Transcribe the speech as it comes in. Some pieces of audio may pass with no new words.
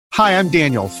Hi, I'm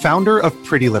Daniel, founder of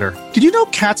Pretty Litter. Did you know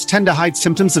cats tend to hide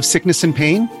symptoms of sickness and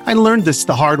pain? I learned this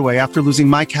the hard way after losing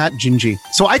my cat, Gingy.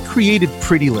 So I created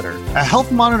Pretty Litter, a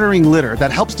health monitoring litter that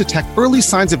helps detect early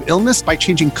signs of illness by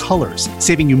changing colors,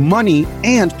 saving you money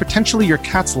and potentially your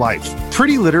cat's life.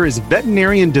 Pretty Litter is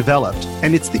veterinarian developed,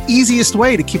 and it's the easiest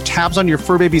way to keep tabs on your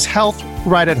fur baby's health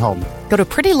right at home. Go to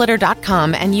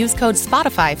prettylitter.com and use code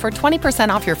SPOTIFY for 20%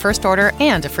 off your first order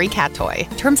and a free cat toy.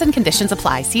 Terms and conditions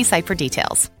apply. See site for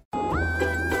details.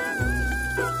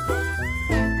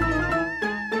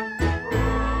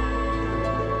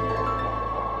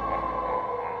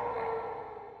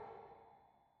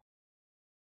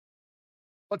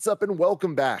 What's up and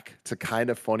welcome back to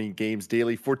Kinda Funny Games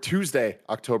Daily for Tuesday,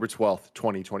 October 12th,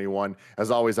 2021. As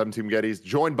always, I'm Tim Geddes,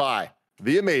 joined by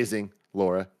the amazing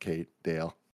Laura Kate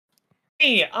Dale.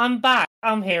 Hey, I'm back.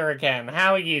 I'm here again.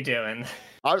 How are you doing?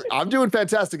 I'm doing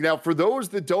fantastic. Now, for those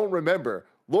that don't remember,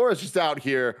 Laura's just out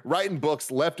here writing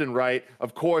books left and right.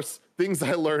 Of course, things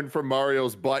I learned from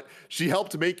Mario's butt. She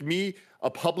helped make me a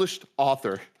published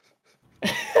author.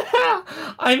 Here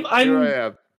I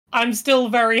am. I'm still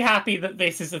very happy that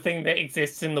this is a thing that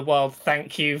exists in the world.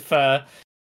 Thank you for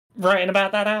writing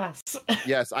about that ass.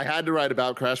 Yes, I had to write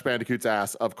about Crash Bandicoot's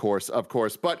ass, of course.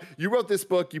 But you wrote this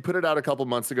book. You put it out a couple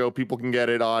months ago. People can get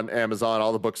it on Amazon,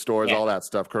 all the bookstores, all that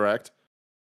stuff, correct?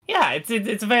 Yeah,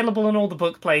 it's available in all the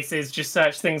book places. Just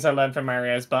search things I learned from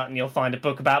Mario's butt, and you'll find a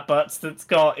book about butts it's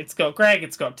got Greg,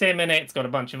 it's got Tim in it, it's got a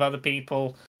bunch of other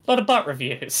people. A lot of butt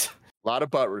reviews. A lot of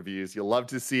butt reviews. You'll love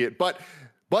to see it. But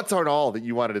butts aren't all that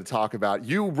you wanted to talk about.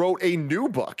 You wrote a new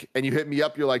book and you hit me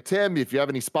up. You're like, Tim, if you have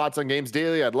any spots on Games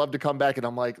Daily, I'd love to come back. And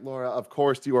I'm like, Laura, of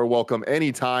course you are welcome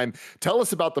anytime. Tell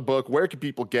us about the book. Where can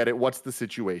people get it? What's the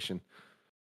situation?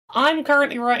 I'm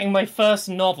currently writing my first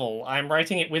novel. I'm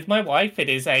writing it with my wife. It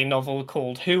is a novel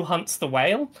called Who Hunts the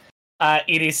Whale?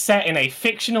 It is set in a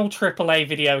fictional AAA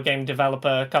video game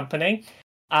developer company.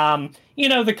 You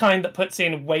know, the kind that puts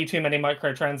in way too many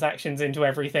microtransactions into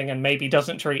everything and maybe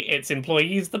doesn't treat its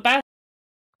employees the best.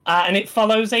 And it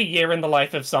follows a year in the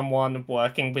life of someone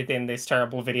working within this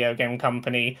terrible video game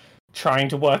company, trying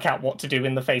to work out what to do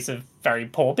in the face of very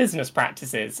poor business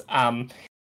practices.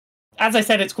 As I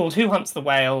said, it's called Who Hunts the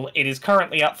Whale? It is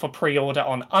currently up for pre-order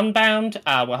on Unbound.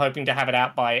 We're hoping to have it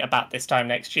out by about this time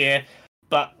next year.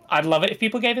 But I'd love it if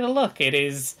people gave it a look. It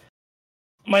is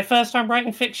my first time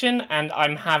writing fiction, and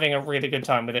I'm having a really good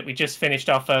time with it. We just finished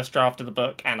our first draft of the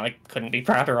book, and I couldn't be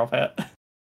prouder of it.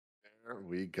 There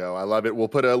we go. I love it. We'll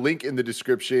put a link in the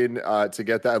description to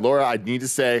get that. Laura, I need to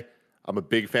say, I'm a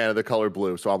big fan of the color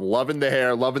blue, so I'm loving the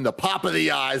hair, loving the pop of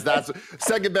the eyes. That's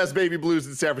second best baby blues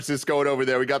in San Francisco and over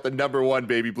there. We got the number one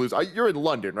baby blues. You're in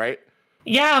London, right?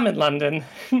 Yeah, I'm in London.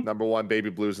 Number one baby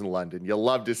blues in London. You'll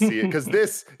love to see it because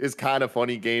this is Kinda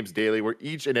Funny Games Daily, where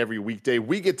each and every weekday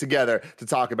we get together to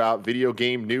talk about video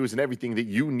game news and everything that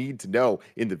you need to know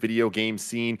in the video game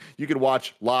scene. You can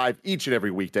watch live each and every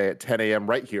weekday at 10 a.m.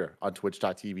 right here on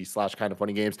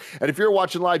twitch.tv/kindafunnygames. And if you're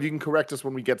watching live, you can correct us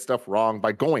when we get stuff wrong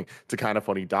by going to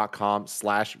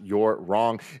kindafunny.com/you're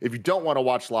wrong. If you don't want to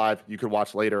watch live, you can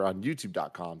watch later on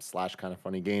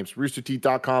youtube.com/kindafunnygames,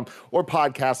 roosterteeth.com, or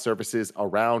podcast services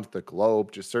around the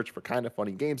globe. Just search for Kinda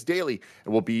Funny Games Daily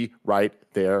and we'll be right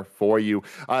there for you.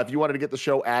 If you wanted to get the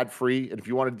show ad-free and if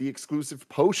you wanted the exclusive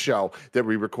post show that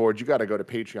we record, you got to go to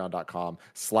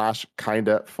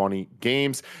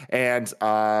patreon.com/kindafunnygames. And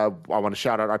I want to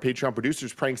shout out our Patreon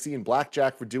producers, Prank C and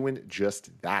Blackjack, for doing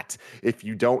just that. If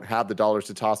you don't have the dollars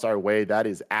to toss our way, that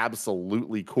is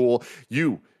absolutely cool.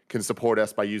 You can support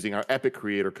us by using our Epic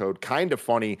creator code Kinda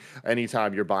Funny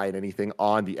anytime you're buying anything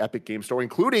on the Epic Game Store,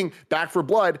 including Back 4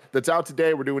 Blood that's out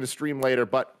today. We're doing a stream later,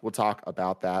 but we'll talk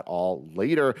about that all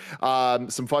later.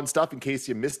 Some fun stuff in case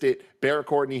you missed it. Barrett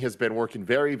Courtney has been working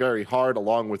very, very hard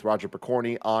along with Roger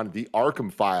Picorni on the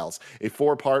Arkham Files, a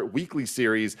 4-part weekly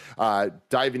series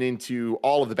diving into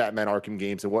all of the Batman Arkham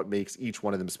games and what makes each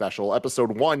one of them special.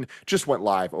 Episode 1 just went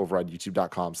live over on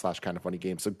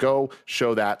youtube.com/kindafunnygames. So go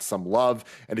show that some love.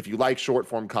 And if you like short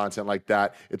form content like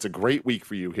that, it's a great week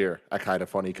for you here at Kinda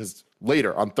Funny, because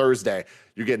later on Thursday,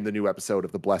 you're getting the new episode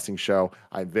of The Blessing Show.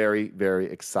 I'm very, very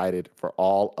excited for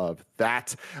all of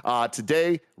that.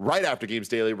 Today, right after Games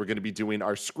Daily, we're going to be doing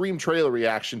our Scream trailer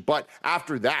reaction. But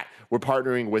after that, we're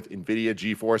partnering with NVIDIA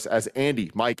GeForce as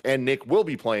Andy, Mike, and Nick will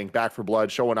be playing Back 4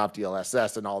 Blood, showing off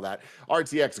DLSS and all that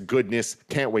RTX goodness.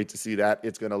 Can't wait to see that.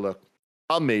 It's going to look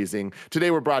amazing.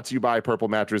 Today, we're brought to you by Purple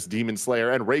Mattress, Demon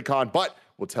Slayer, and Raycon, but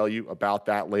we'll tell you about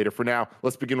that later. For now,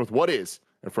 let's begin with what is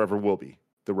and forever will be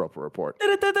the Roper Report.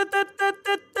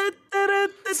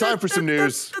 It's time for some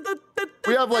news.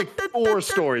 We have like 4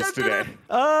 stories today.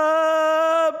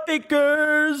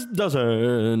 Baker's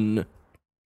dozen.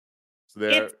 So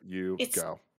there you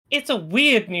go. It's a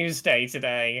weird news day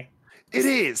today. It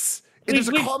is. There's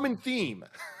a common theme.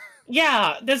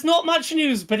 Yeah, there's not much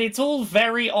news, but it's all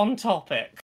very on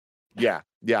topic. Yeah.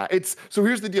 So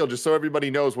here's the deal, just so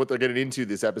everybody knows what they're getting into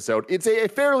this episode. It's a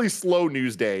fairly slow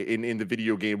news day in the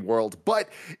video game world, but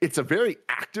it's a very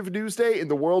active news day in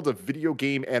the world of video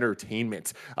game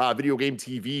entertainment, video game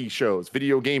TV shows,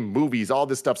 video game movies, all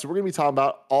this stuff. So we're going to be talking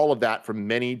about all of that from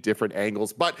many different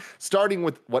angles, but starting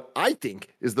with what I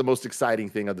think is the most exciting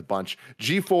thing of the bunch.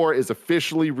 G4 is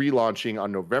officially relaunching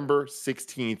on November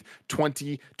 16th,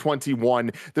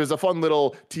 2021. There's a fun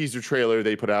little teaser trailer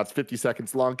they put out. It's 50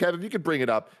 seconds long. Kevin, if you could bring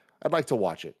it up, I'd like to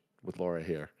watch it with Laura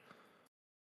here.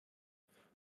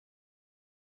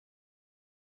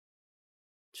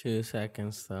 2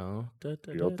 seconds, though.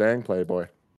 Real dang, Playboy.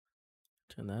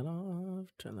 Turn that off.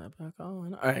 Turn that back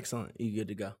on. All right, excellent. You good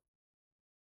to go.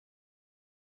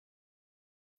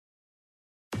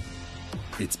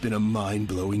 It's been a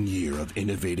mind-blowing year of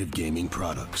innovative gaming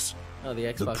products. Oh, the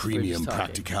Xbox The premium fridge is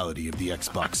practicality of the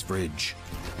Xbox fridge.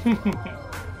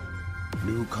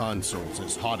 New consoles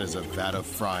as hot as a vat of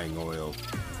frying oil.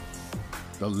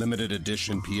 The limited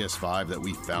edition PS5 that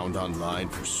we found online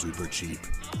for super cheap.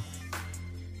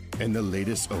 And the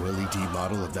latest OLED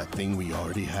model of that thing we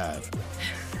already have.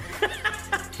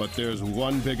 But there's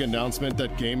one big announcement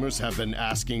that gamers have been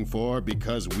asking for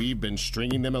because we've been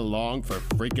stringing them along for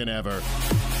freaking ever.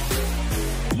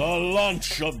 The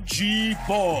launch of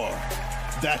G4.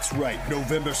 That's right,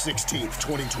 November 16th,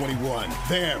 2021.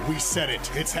 There, we said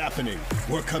it. It's happening.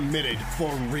 We're committed for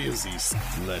realsies.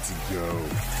 Let's go.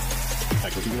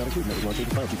 Actual TV not included. Never launch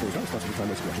G4 G4 responsible time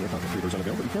waste collection of content. Pre-orders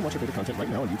unavailable, but you can watch our beta content right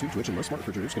now on YouTube, Twitch, and most smart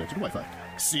refrigerators connected to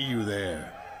Wi-Fi. See you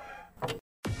there.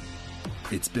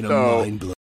 It's been a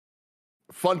mind-blowing.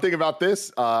 Fun thing about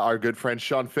this, our good friend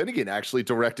Sean Finnegan actually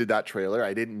directed that trailer.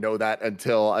 I didn't know that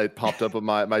until it popped up on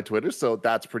my Twitter, so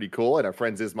that's pretty cool. And our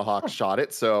friend Ismahawk shot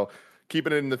it, so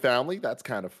keeping it in the family, that's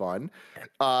kind of fun.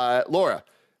 Laura,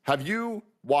 have you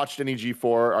watched any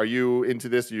G4? Are you into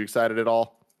this? Are you excited at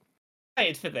all?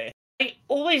 Excited for this. I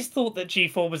always thought that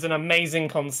G4 was an amazing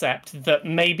concept that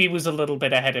maybe was a little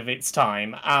bit ahead of its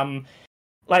time. I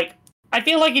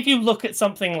feel like if you look at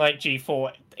something like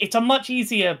G4, it's a much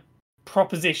easier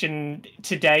proposition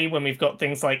today when we've got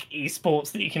things like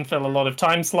esports that you can fill a lot of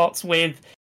time slots with.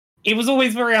 It was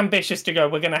always very ambitious to go,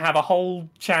 we're going to have a whole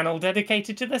channel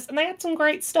dedicated to this, and they had some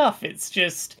great stuff. It's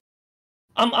just,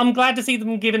 I'm glad to see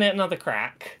them giving it another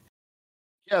crack.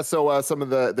 Yeah, so some of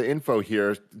the info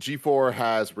here, G4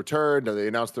 has returned. They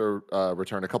announced their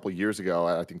return a couple years ago,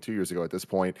 I think 2 years ago at this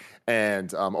point.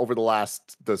 And over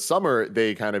the summer,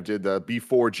 they kind of did the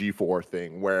before G4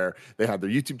 thing where they had their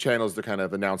YouTube channels. They're kind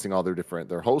of announcing all their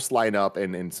host lineup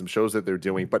and some shows that they're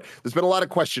doing. But there's been a lot of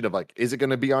question of like, is it going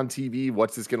to be on TV?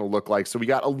 What's this going to look like? So we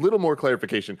got a little more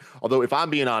clarification. Although if I'm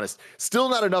being honest, still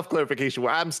not enough clarification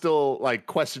where I'm still like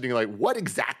questioning like, what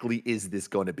exactly is this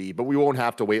going to be? But we won't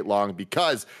have to wait long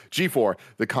because G4,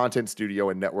 the content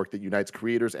studio and network that unites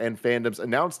creators and fandoms,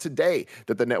 announced today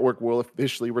that the network will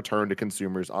officially return to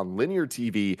consumers on linear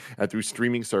TV and through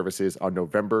streaming services on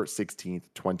November 16th,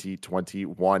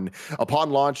 2021. Upon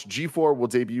launch, G4 will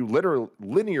debut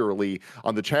linearly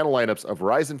on the channel lineups of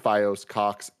Verizon Fios,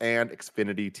 Cox, and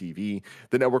Xfinity TV.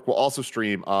 The network will also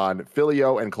stream on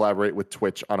Filio and collaborate with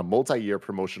Twitch on a multi-year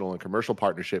promotional and commercial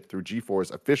partnership through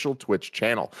G4's official Twitch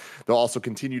channel. They'll also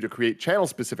continue to create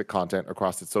channel-specific content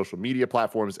across its social media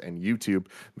platforms and YouTube.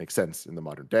 Makes sense in the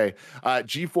modern day.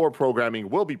 G4 programming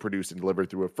will be produced and delivered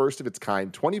through a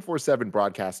first-of-its-kind 24/7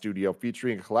 broadcast studio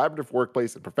featuring a collaborative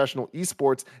workplace and professional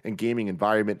esports and gaming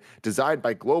environment designed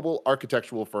by global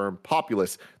architectural firm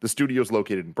Populous. The studio is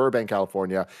located in Burbank,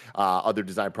 California. Other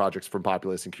design projects from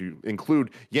Populous include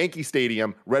Yankee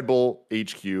Stadium, Red Bull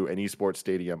HQ, and Esports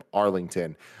Stadium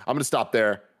Arlington. I'm going to stop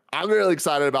there. I'm really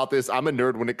excited about this. I'm a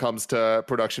nerd when it comes to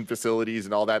production facilities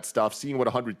and all that stuff. Seeing what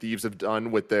 100 Thieves have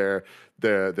done with the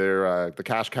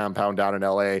cash compound down in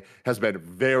LA has been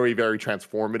very, very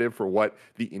transformative for what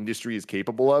the industry is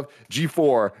capable of.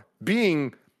 G4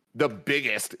 being the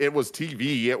biggest, it was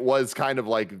TV. It was kind of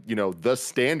like, the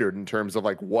standard in terms of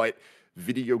like what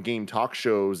video game talk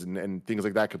shows and things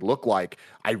like that could look like.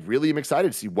 I really am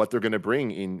excited to see what they're going to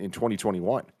bring in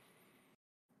 2021.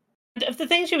 Of the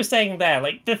things you were saying there,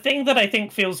 like the thing that I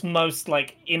think feels most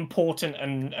like important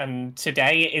and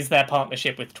today is their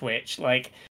partnership with Twitch.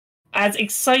 Like, as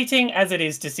exciting as it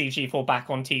is to see G4 back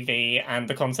on TV and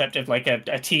the concept of like a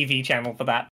TV channel for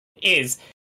that is,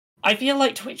 I feel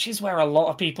like Twitch is where a lot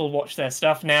of people watch their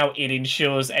stuff now. It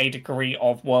ensures a degree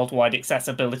of worldwide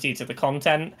accessibility to the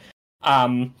content.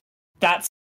 That's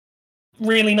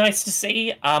really nice to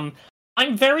see. I'm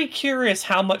very curious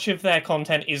how much of their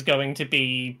content is going to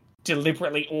be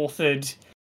deliberately authored,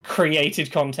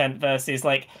 created content versus,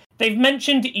 like, they've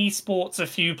mentioned esports a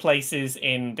few places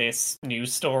in this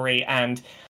news story, and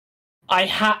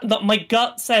my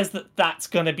gut says that that's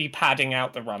going to be padding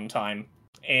out the runtime.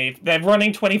 If they're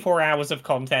running 24 hours of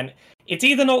content, it's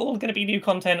either not all going to be new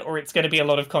content, or it's going to be a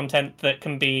lot of content that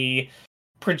can be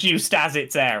produced as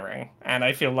it's airing. And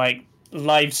I feel like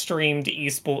live streamed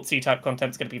esportsy type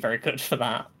content is going to be very good for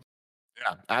that.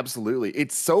 Yeah, absolutely.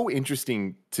 It's so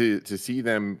interesting to see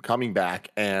them coming back.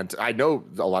 And I know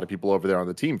a lot of people over there on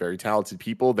the team, very talented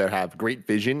people that have great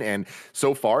vision. And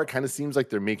so far, it kind of seems like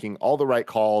they're making all the right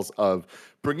calls of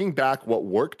bringing back what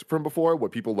worked from before,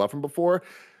 what people love from before,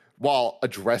 while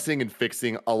addressing and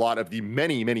fixing a lot of the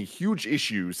many, many huge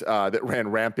issues that ran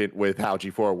rampant with how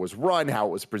G4 was run, how it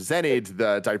was presented,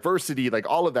 the diversity, like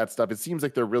all of that stuff. It seems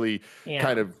like they're really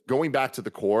kind of going back to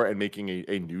the core and making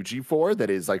a new G4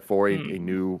 that is like for a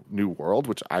new world,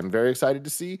 which I'm very excited to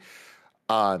see.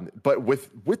 But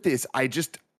with this,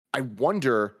 I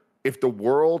wonder if the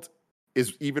world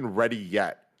is even ready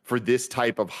yet for this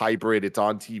type of hybrid. It's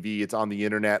on TV, it's on the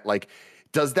internet, like,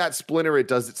 does that splinter it?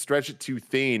 Does it stretch it too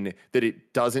thin that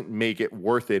it doesn't make it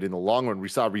worth it in the long run? We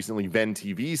saw recently Ven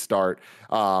TV start,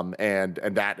 and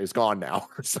that is gone now.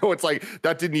 So it's like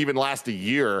that didn't even last a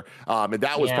year, and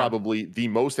that was probably the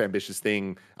most ambitious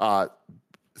thing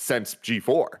since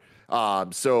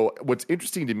G4. So what's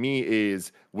interesting to me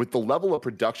is with the level of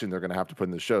production they're going to have to put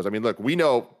in the shows. I mean, look, we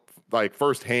know like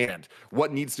firsthand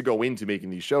what needs to go into making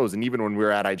these shows, and even when we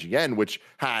were at IGN, which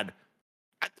had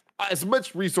as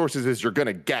much resources as you're going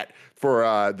to get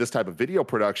for this type of video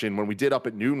production, when we did Up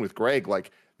at Noon with Greg,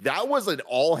 like that was an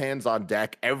all hands on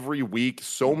deck every week.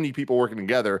 So many people working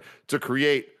together to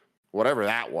create whatever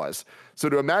that was. So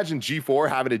to imagine G4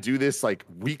 having to do this like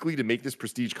weekly to make this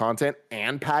prestige content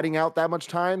and padding out that much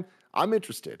time, I'm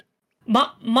interested.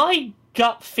 My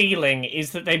gut feeling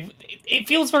is that it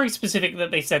feels very specific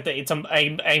that they said that it's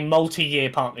a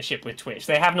multi-year partnership with Twitch.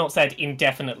 They have not said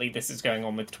indefinitely this is going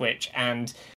on with Twitch,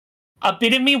 and a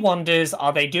bit of me wonders,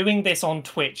 are they doing this on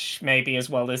Twitch maybe as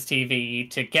well as TV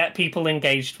to get people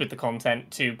engaged with the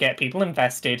content, to get people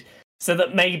invested, so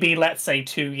that maybe, let's say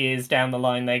 2 years down the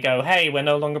line, they go, hey, we're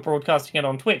no longer broadcasting it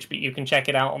on Twitch, but you can check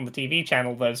it out on the TV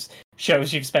channel, those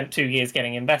shows you've spent 2 years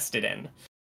getting invested in.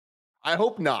 I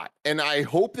hope not. And I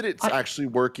hope that it's actually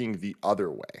working the other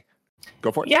way.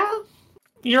 Go for it. Yeah?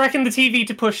 You reckon the TV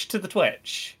to push to the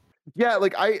Twitch? Yeah,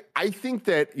 like I think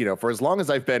that, you know, for as long as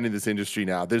I've been in this industry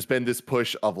now, there's been this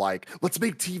push of like, let's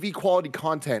make TV quality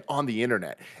content on the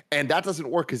internet. And that doesn't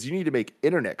work because you need to make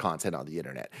internet content on the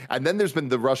internet. And then there's been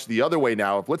the rush the other way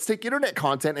now of let's take internet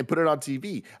content and put it on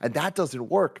TV. And that doesn't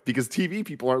work because TV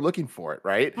people aren't looking for it,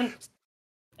 right?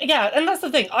 Yeah, and that's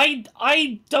the thing.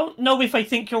 I don't know if I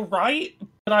think you're right,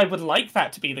 but I would like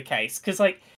that to be the case. Because,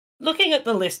 like, looking at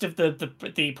the list of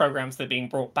the programs that are being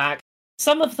brought back,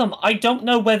 some of them, I don't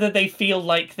know whether they feel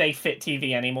like they fit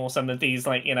TV anymore. Some of these,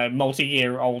 like, you know,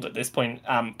 multi-year-old at this point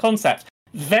concepts.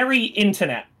 Very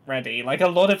internet ready. Like, a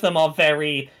lot of them are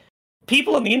very...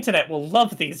 People on the internet will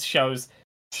love these shows.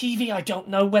 TV, I don't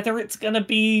know whether it's going to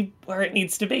be where it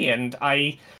needs to be. And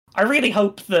I really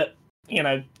hope that, you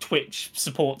know, Twitch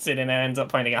supports it and ends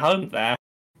up finding a home there.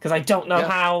 Because I don't know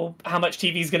how much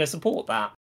TV is going to support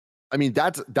that. I mean,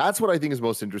 that's what I think is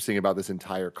most interesting about this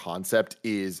entire concept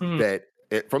is that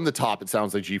from the top, it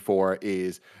sounds like G4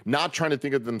 is not trying to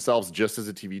think of themselves just as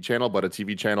a TV channel, but a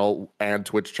TV channel and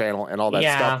Twitch channel and all that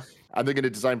stuff. And they're going to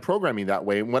design programming that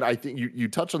way. And what I think you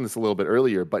touched on this a little bit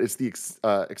earlier, but it's the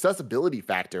accessibility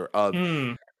factor of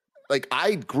like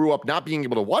I grew up not being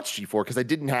able to watch G4 because I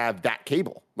didn't have that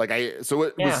cable. So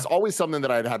it was always something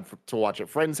that I'd had to watch at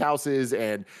friends' houses,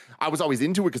 and I was always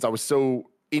into it because I was so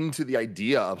into the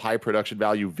idea of high production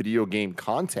value video game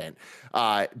content,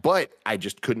 but I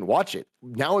just couldn't watch it.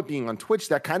 Now it being on Twitch,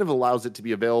 that kind of allows it to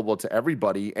be available to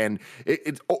everybody, and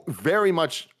it very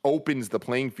much opens the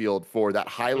playing field for that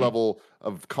high level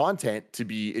of content to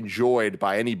be enjoyed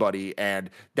by anybody, and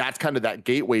that's kind of that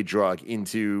gateway drug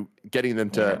into getting them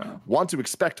to want to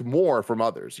expect more from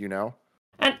others, you know?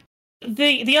 And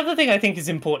the other thing I think is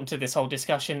important to this whole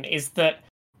discussion is that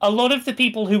a lot of the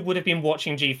people who would have been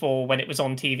watching G4 when it was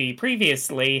on TV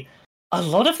previously, a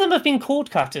lot of them have been cord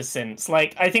cutters since.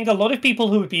 Like, I think a lot of people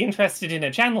who would be interested in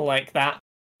a channel like that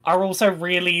are also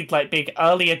really, like, big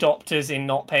early adopters in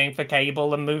not paying for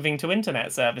cable and moving to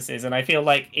internet services. And I feel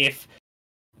like if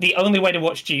the only way to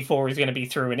watch G4 is going to be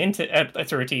through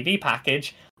through a TV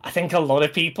package, I think a lot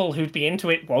of people who'd be into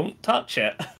it won't touch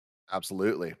it.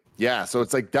 Absolutely. Yeah, so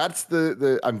it's like that's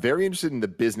the I'm very interested in the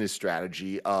business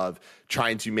strategy of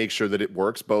trying to make sure that it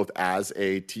works both as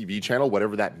a TV channel,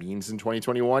 whatever that means in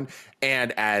 2021,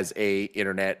 and as a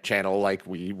internet channel like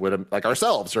we would like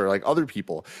ourselves or like other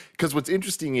people. Because what's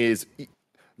interesting is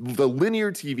the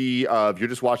linear TV of you're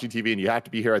just watching TV and you have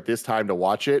to be here at this time to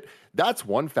watch it. That's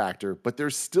one factor, but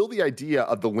there's still the idea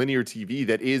of the linear TV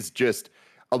that is just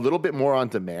a little bit more on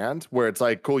demand, where it's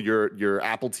like, cool, your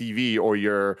Apple TV or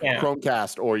your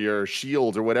Chromecast or your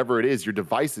Shield or whatever it is, your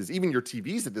devices, even your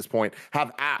TVs at this point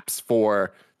have apps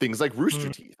for things like Rooster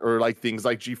Teeth or like things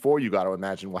like G4. You got to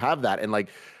imagine will have that, and like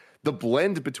the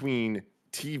blend between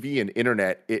TV and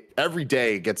internet, it every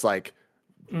day gets like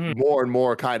more and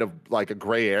more kind of like a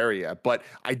gray area. But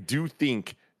I do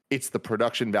think it's the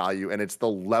production value and it's the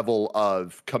level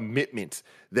of commitment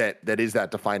that is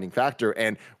that defining factor.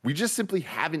 And we just simply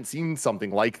haven't seen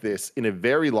something like this in a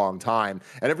very long time.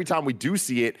 And every time we do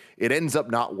see it, it ends up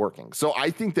not working. So I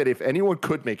think that if anyone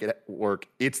could make it work,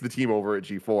 it's the team over at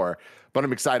G4. But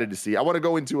I'm excited to see. I want to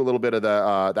go into a little bit of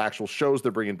the actual shows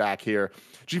they're bringing back here.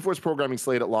 G4's programming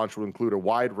slate at launch will include a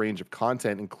wide range of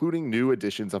content, including new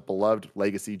editions of beloved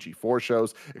legacy G4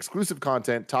 shows, exclusive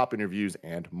content, top interviews,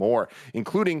 and more,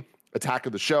 including Attack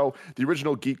of the Show. The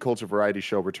original geek culture variety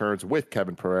show returns with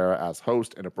Kevin Pereira as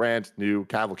host and a brand new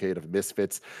cavalcade of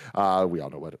misfits. We all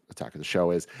know what Attack of the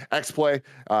Show is. X-Play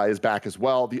is back as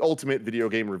well. The ultimate video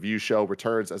game review show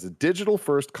returns as a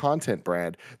digital-first content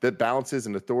brand that balances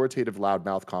an authoritative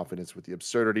loudmouth confidence with the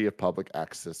absurdity of public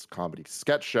access comedy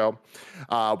sketch show.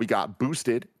 We got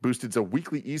Boosted. Boosted's a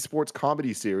weekly esports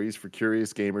comedy series for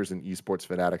curious gamers and esports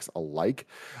fanatics alike.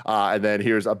 And then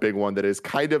here's a big one that is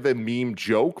kind of a meme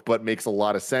joke, but makes a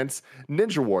lot of sense.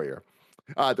 Ninja Warrior.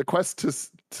 The quest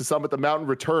to summit the mountain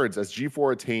returns as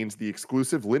G4 attains the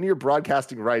exclusive linear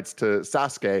broadcasting rights to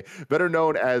Sasuke, better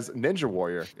known as Ninja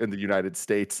Warrior in the United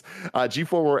States.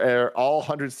 G4 will air all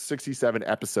 167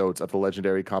 episodes of the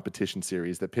legendary competition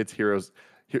series that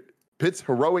pits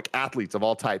heroic athletes of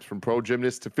all types, from pro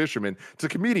gymnasts to fishermen to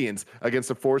comedians, against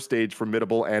a four-stage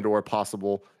formidable and/or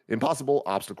impossible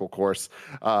obstacle course.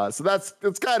 So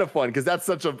it's kind of fun because that's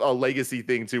such a legacy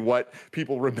thing to what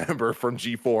people remember from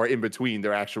G4 in between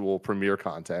their actual premiere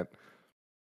content.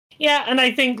 Yeah, and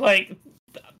I think like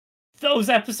those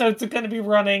episodes are going to be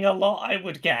running a lot, I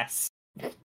would guess.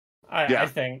 I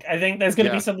think there's going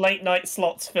to be some late night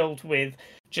slots filled with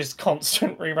just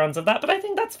constant reruns of that, but I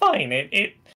think that's fine.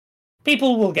 It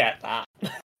people will get that.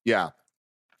 Yeah.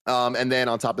 And then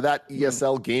on top of that,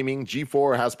 ESL Gaming.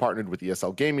 G4 has partnered with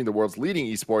ESL Gaming, the world's leading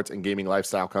esports and gaming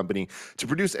lifestyle company, to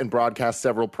produce and broadcast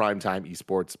several primetime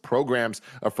esports programs,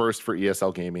 a first for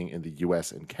ESL Gaming in the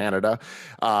US and Canada.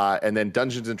 And then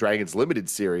Dungeons & Dragons Limited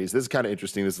Series. This is kind of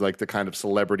interesting. This is like the kind of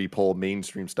celebrity poll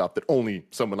mainstream stuff that only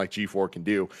someone like G4 can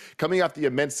do. Coming off the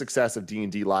immense success of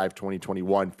D&D Live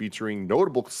 2021, featuring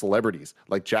notable celebrities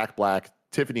like Jack Black,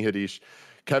 Tiffany Haddish,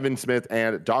 Kevin Smith,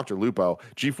 and Dr. Lupo,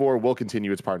 G4 will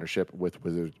continue its partnership with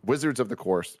Wizards of the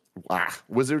Coast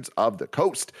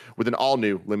with an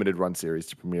all-new limited run series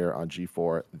to premiere on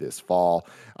G4 this fall.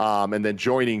 And then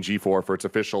joining G4 for its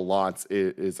official launch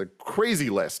is a crazy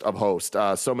list of hosts.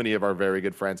 So many of our very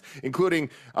good friends,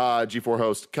 including G4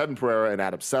 host Kevin Pereira and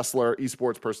Adam Sessler,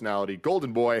 esports personality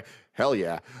Golden Boy, hell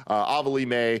yeah, Avali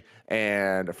May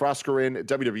and Froskarin,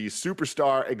 WWE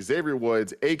superstar Xavier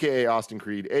Woods, a.k.a. Austin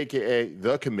Creed, a.k.a.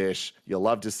 The Commish. You'll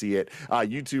love to see it.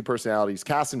 YouTube personalities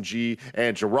Kasim G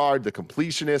and Gerard the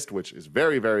Completionist, which is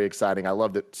very, very exciting. I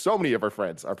love that so many of our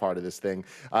friends are part of this thing.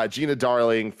 Gina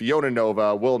Darling, Fiona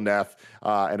Nova, Will Neff,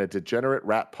 and a degenerate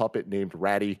rat puppet named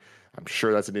Ratty. I'm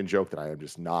sure that's an in-joke that I am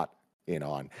just not in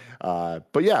on.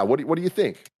 But yeah, what do you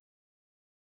think?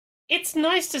 It's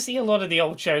nice to see a lot of the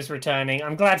old shows returning.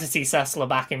 I'm glad to see Sessler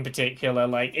back in particular.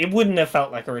 Like, it wouldn't have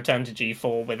felt like a return to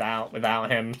G4 without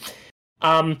him.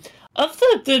 Of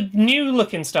the new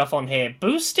looking stuff on here,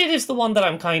 Boosted is the one that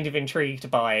I'm kind of intrigued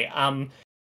by.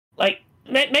 Like,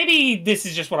 maybe this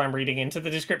is just what I'm reading into the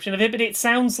description of it, but it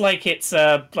sounds like it's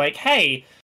like, hey,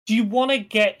 do you want to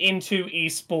get into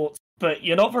esports, but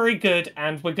you're not very good,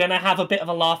 and we're gonna have a bit of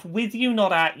a laugh with you,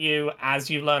 not at you, as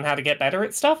you learn how to get better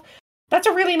at stuff? That's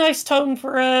a really nice tone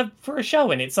for a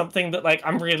show, and it's something that like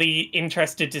I'm really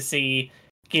interested to see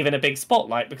given a big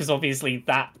spotlight, because obviously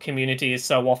that community is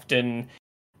so often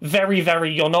very,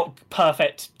 very, you're not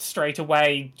perfect straight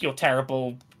away, you're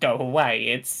terrible, go away.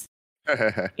 It's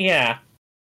yeah,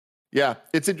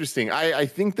 it's interesting. I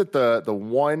think that the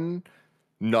one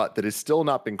nut that has still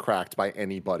not been cracked by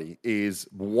anybody is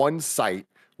one site,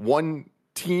 one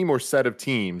team or set of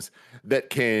teams that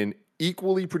can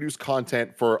equally produce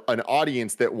content for an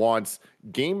audience that wants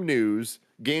game news,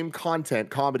 game content,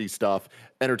 comedy stuff,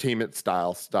 entertainment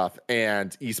style stuff,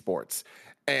 and esports.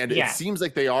 And it seems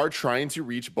like they are trying to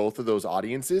reach both of those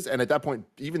audiences. And at that point,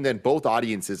 even then, both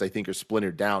audiences, I think, are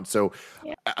splintered down. So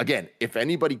again, if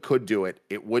anybody could do it,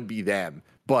 it would be them.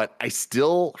 But I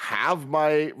still have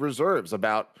my reservations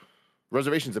about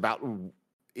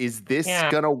is this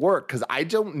going to work? Because I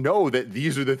don't know that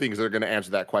these are the things that are going to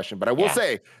answer that question. But I will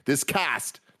say this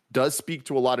cast does speak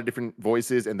to a lot of different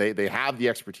voices, and they have the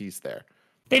expertise there.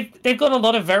 They've got a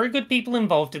lot of very good people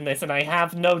involved in this, and I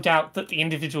have no doubt that the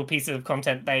individual pieces of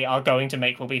content they are going to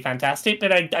make will be fantastic.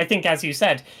 But I think, as you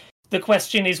said, the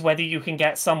question is whether you can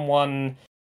get someone,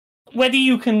 whether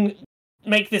you can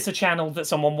make this a channel that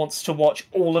someone wants to watch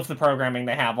all of the programming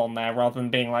they have on there, rather than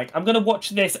being like, I'm going to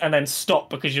watch this and then stop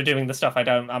because you're doing the stuff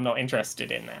I'm not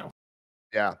interested in now.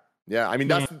 Yeah. I mean,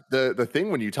 that's the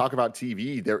thing when you talk about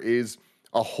TV, there is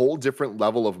a whole different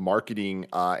level of marketing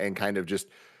and kind of just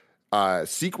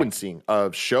sequencing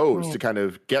of shows to kind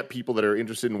of get people that are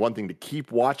interested in one thing to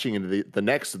keep watching into the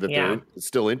next so that they're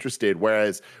still interested.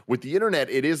 Whereas with the internet,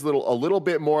 it is a little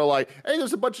bit more like, hey,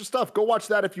 there's a bunch of stuff. Go watch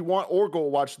that if you want, or go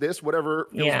watch this, whatever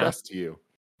feels best to you.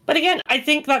 But again, I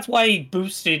think that's why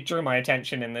Boosted drew my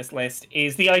attention in this list,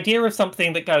 is the idea of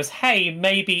something that goes, hey,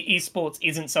 maybe esports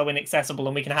isn't so inaccessible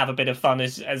and we can have a bit of fun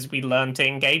as we learn to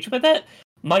engage with it.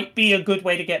 Might be a good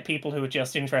way to get people who are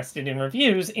just interested in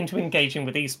reviews into engaging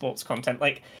with esports content.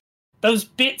 Like, those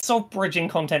bits of bridging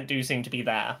content do seem to be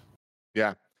there.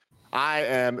 Yeah. I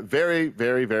am very,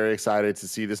 very, very excited to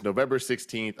see this November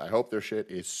 16th. I hope their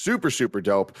shit is super, super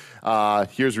dope.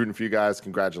 Here's rooting for you guys.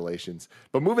 Congratulations.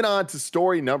 But moving on to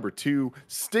story number 2,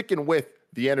 sticking with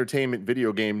the entertainment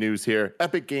video game news here.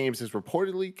 Epic Games is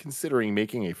reportedly considering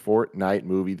making a Fortnite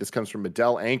movie. This comes from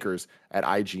Adele Ankers at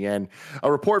IGN.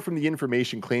 A report from The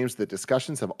Information claims that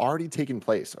discussions have already taken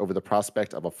place over the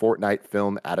prospect of a Fortnite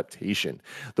film adaptation.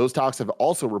 Those talks have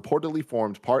also reportedly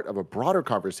formed part of a broader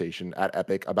conversation at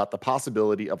Epic about the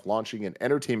possibility of launching an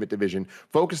entertainment division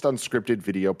focused on scripted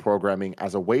video programming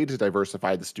as a way to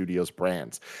diversify the studio's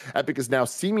brands. Epic is now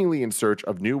seemingly in search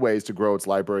of new ways to grow its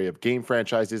library of game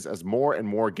franchises as more and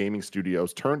more gaming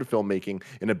studios turn to filmmaking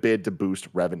in a bid to boost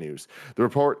revenues. The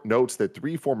report notes that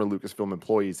 3 former Lucasfilm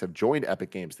employees have joined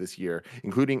Epic Games this year,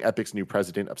 including Epic's new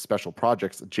president of special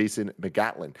projects, Jason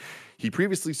McGatlin. He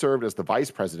previously served as the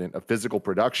vice president of physical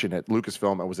production at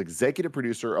Lucasfilm and was executive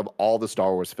producer of all the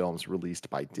Star Wars films released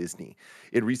by Disney.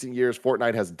 In recent years,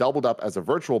 Fortnite has doubled up as a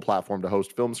virtual platform to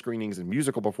host film screenings and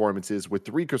musical performances, with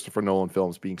 3 Christopher Nolan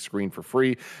films being screened for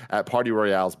free at Party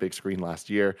Royale's big screen last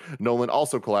year. Nolan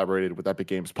also collaborated with Epic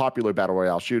Games' popular Battle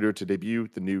Royale shooter to debut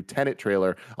the new Tenet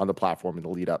trailer on the platform in the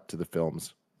lead up to the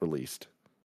film's released.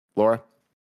 Laura,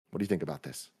 what do you think about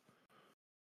this?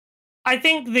 I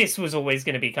think this was always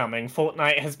going to be coming.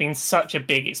 Fortnite has been such a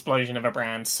big explosion of a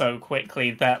brand so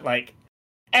quickly that, like,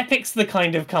 Epic's the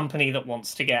kind of company that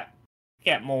wants to get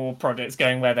more projects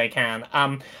going where they can.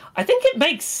 I think it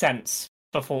makes sense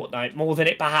for Fortnite more than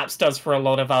it perhaps does for a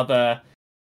lot of other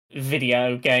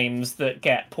video games that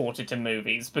get ported to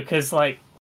movies, because, like,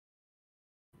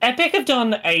 Epic have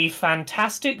done a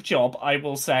fantastic job, I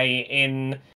will say,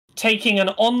 in taking an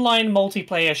online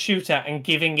multiplayer shooter and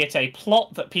giving it a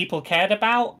plot that people cared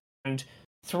about and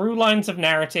through lines of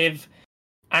narrative,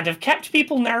 and have kept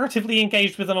people narratively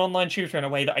engaged with an online shooter in a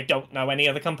way that I don't know any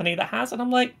other company that has. And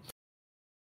I'm like,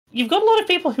 you've got a lot of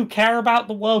people who care about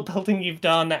the world building you've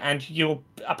done, and you're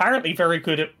apparently very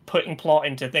good at putting plot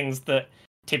into things that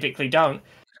typically don't.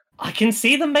 I can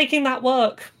see them making that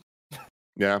work.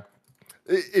 Yeah.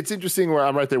 It's interesting where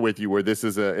I'm right there with you, where this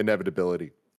is an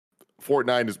inevitability.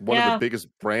 Fortnite is one of the biggest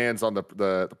brands on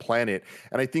the planet,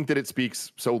 and I think that it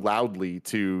speaks so loudly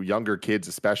to younger kids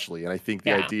especially. And I think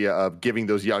the idea of giving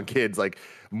those young kids like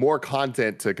more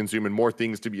content to consume and more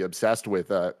things to be obsessed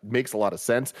with makes a lot of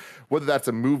sense, whether that's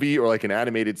a movie or like an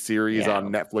animated series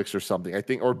on Netflix or something, I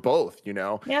think, or both, you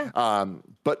know.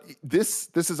 But this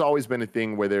has always been a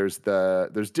thing where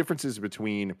there's differences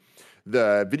between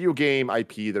the video game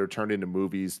IP that are turned into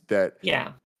movies that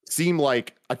seem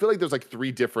like, I feel like there's like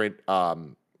 3 different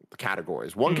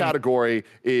categories. One category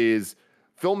is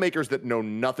filmmakers that know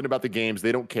nothing about the games.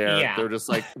 They don't care. They're just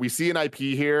like, we see an IP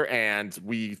here and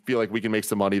we feel like we can make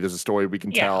some money. There's a story we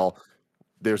can tell.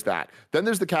 There's that. Then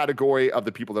there's the category of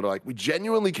the people that are like, we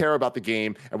genuinely care about the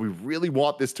game and we really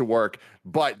want this to work,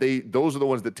 but those are the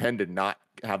ones that tend to not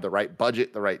have the right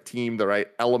budget, the right team, the right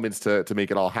elements to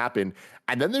make it all happen.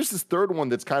 And then there's this third one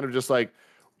that's kind of just like,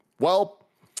 well,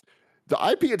 the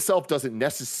IP itself doesn't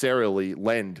necessarily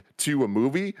lend to a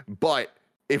movie, but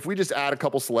if we just add a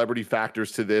couple celebrity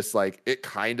factors to this, like it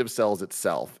kind of sells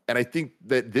itself. And I think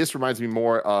that this reminds me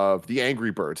more of the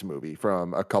Angry Birds movie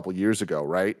from a couple years ago,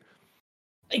 right?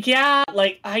 Yeah,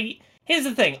 like here's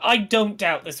the thing. I don't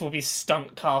doubt this will be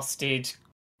stunt casted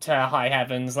to high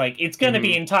heavens. Like it's going to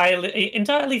be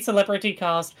entirely celebrity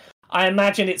cast. I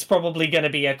imagine it's probably going to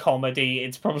be a comedy.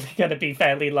 It's probably going to be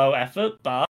fairly low effort,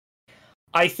 but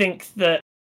I think that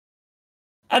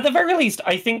at the very least,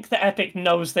 I think that Epic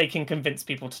knows they can convince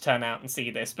people to turn out and see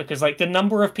this, because like the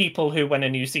number of people who, when a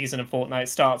new season of Fortnite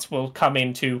starts, will come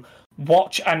in to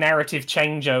watch a narrative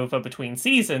changeover between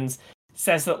seasons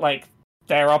says that like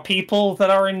there are people that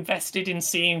are invested in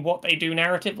seeing what they do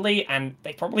narratively, and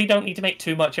they probably don't need to make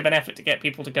too much of an effort to get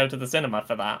people to go to the cinema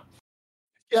for that.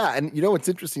 Yeah, and you know what's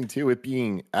interesting too, it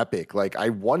being Epic. Like I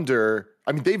wonder,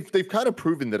 I mean, they've kind of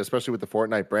proven that, especially with the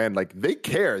Fortnite brand, like they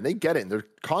care and they get it, and they're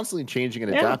constantly changing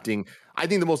and adapting. I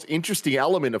think the most interesting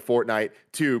element of Fortnite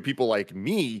to people like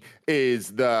me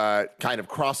is the kind of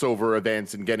crossover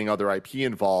events and getting other IP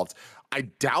involved. I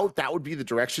doubt that would be the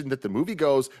direction that the movie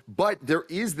goes, but there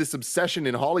is this obsession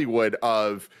in Hollywood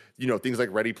of, you know, things like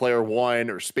Ready Player One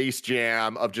or Space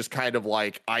Jam, of just kind of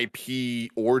like IP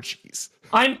orgies.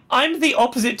 I'm the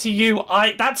opposite to you.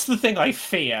 That's the thing I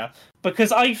fear,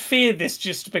 because I fear this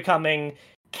just becoming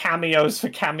cameos for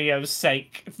cameos'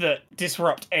 sake that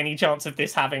disrupt any chance of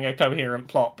this having a coherent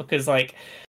plot. Because like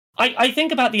I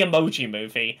think about the Emoji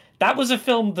Movie. That was a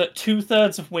film that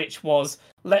 2/3 of which was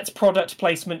let's product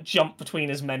placement jump between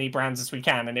as many brands as we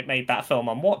can, and it made that film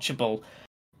unwatchable.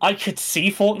 I could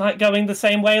see Fortnite going the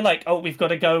same way, like, oh, we've got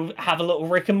to go have a little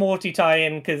Rick and Morty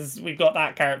tie-in because we've got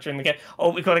that character in the game. Oh,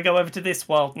 we've got to go over to this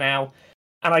world now.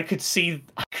 And I could see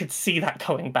that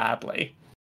going badly.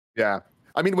 Yeah.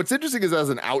 I mean, what's interesting is, as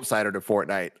an outsider to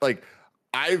Fortnite, like,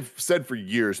 I've said for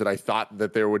years that I thought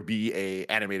that there would be a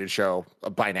animated show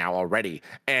by now already.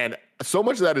 And so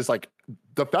much of that is like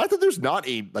the fact that there's not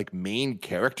a like main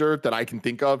character that I can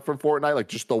think of from Fortnite, like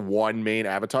just the one main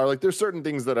avatar. Like there's certain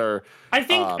things that are, I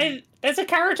think there's a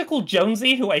character called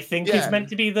Jonesy who I think is meant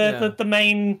to be the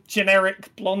main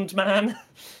generic blonde man.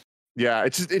 Yeah,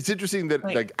 it's interesting that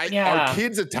are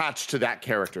kids attached to that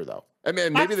character though? I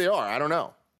mean, maybe they are. I don't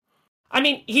know. I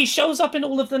mean, he shows up in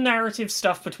all of the narrative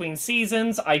stuff between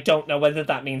seasons. I don't know whether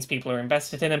that means people are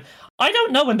invested in him. I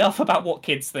don't know enough about what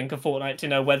kids think of Fortnite to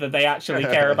know whether they actually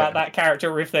care about that character,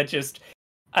 or if they're just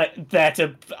there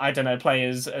to, I don't know, play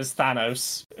as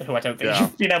Thanos, who I don't think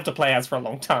you've been able to play as for a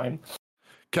long time.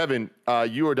 Kevin,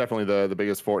 you are definitely the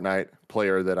biggest Fortnite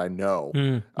player that I know.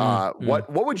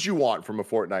 What would you want from a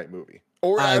Fortnite movie?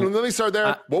 Or let me start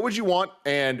there. What would you want,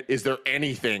 and is there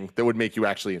anything that would make you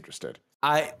actually interested?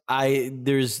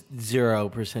 There's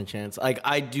 0% chance. Like,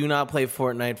 I do not play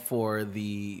Fortnite for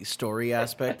the story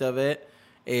aspect of it.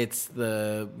 It's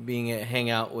the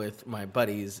hang out with my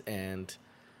buddies and,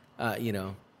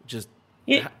 just.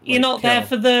 You're not there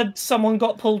for the someone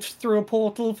got pulled through a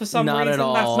portal for some reason. Not at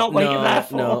all. That's not what you're there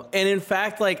for. No. And in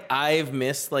fact, like, I've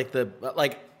missed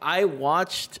I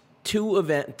watched two of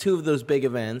those big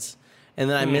events,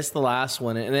 and then I missed the last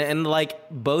one. And like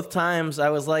both times I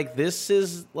was like, this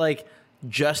is like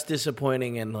just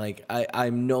disappointing, and like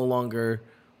I'm no longer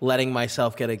letting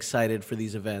myself get excited for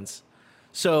these events.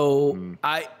 So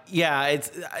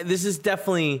this is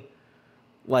definitely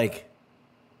like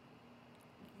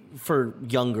for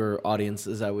younger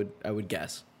audiences, I would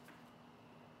guess.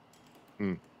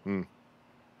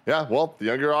 Yeah, well, the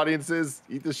younger audiences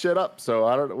eat this shit up. So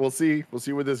I don't know. We'll see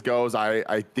where this goes.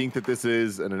 I think that this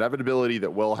is an inevitability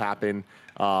that will happen,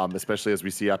 especially as we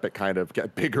see Epic kind of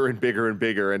get bigger and bigger and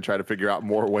bigger and try to figure out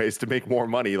more ways to make more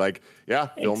money. Like,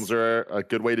 films are a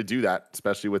good way to do that,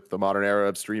 especially with the modern era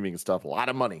of streaming and stuff. A lot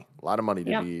of money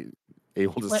to be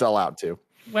able to sell out to.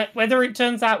 Whether it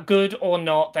turns out good or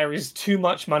not, there is too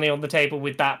much money on the table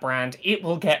with that brand. It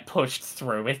will get pushed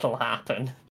through. It'll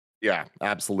happen. Yeah,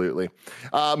 absolutely.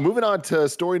 Moving on to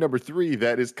story number 3,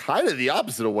 that is kind of the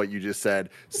opposite of what you just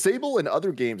said. Sable and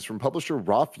other games from publisher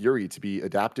Raw Fury to be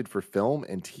adapted for film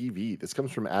and TV. This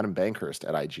comes from Adam Bankhurst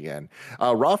at IGN.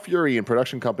 Raw Fury and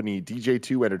production company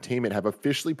DJ2 Entertainment have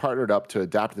officially partnered up to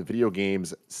adapt the video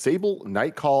games Sable,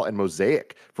 Nightcall, and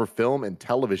Mosaic for film and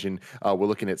television. We're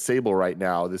looking at Sable right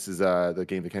now. This is the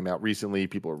game that came out recently.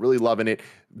 People are really loving it.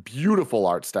 Beautiful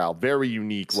art style, very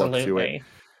unique look to it.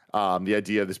 The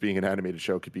idea of this being an animated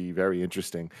show could be very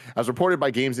interesting. As reported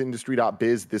by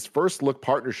GamesIndustry.biz, this first look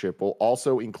partnership will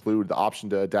also include the option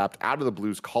to adapt Out of the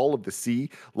Blue's Call of the Sea,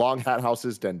 Long Hat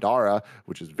House's Dendara,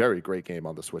 which is a very great game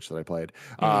on the Switch that I played,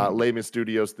 Layman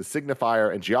Studios' The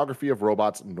Signifier, and Geography of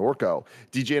Robots' Norco.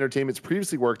 DJ Entertainment's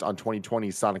previously worked on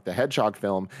 2020's Sonic the Hedgehog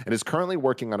film and is currently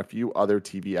working on a few other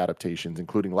TV adaptations,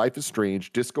 including Life is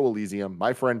Strange, Disco Elysium,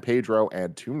 My Friend Pedro,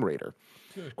 and Tomb Raider.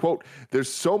 Quote, there's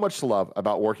so much to love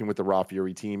about working with the Raw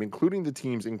Fury team, including the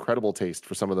team's incredible taste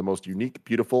for some of the most unique,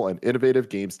 beautiful, and innovative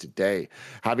games today.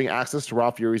 Having access to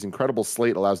Raw Fury's incredible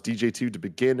slate allows DJ2 to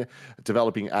begin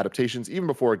developing adaptations even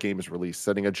before a game is released,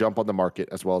 setting a jump on the market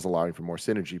as well as allowing for more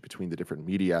synergy between the different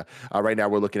media. Right now,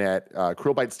 we're looking at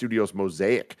Krillbyte Studios'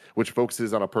 Mosaic, which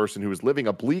focuses on a person who is living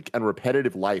a bleak and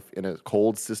repetitive life in a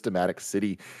cold, systematic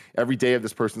city. Every day of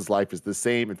this person's life is the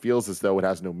same and feels as though it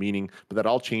has no meaning, but that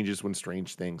all changes when strange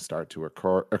things start to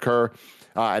occur.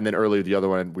 And then earlier, the other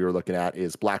one we were looking at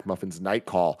is Black Muffin's Night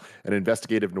Call, an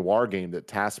investigative noir game that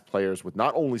tasks players with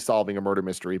not only solving a murder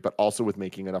mystery, but also with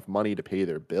making enough money to pay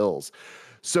their bills.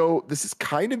 So this is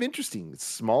kind of interesting.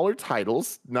 Smaller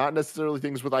titles, not necessarily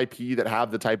things with IP that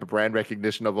have the type of brand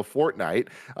recognition of a Fortnite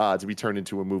to be turned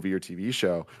into a movie or TV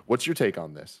show. What's your take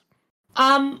on this?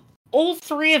 All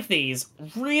three of these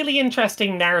really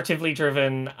interesting narratively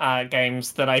driven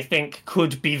games that I think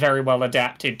could be very well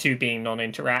adapted to being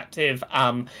non-interactive.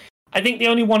 I think the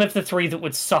only one of the three that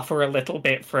would suffer a little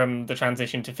bit from the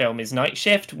transition to film is Night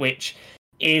Shift, which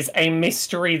is a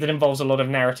mystery that involves a lot of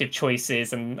narrative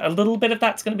choices, and a little bit of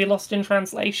that's going to be lost in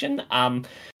translation.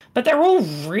 But they're all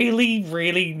really,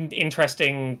 really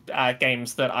interesting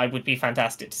games that I would be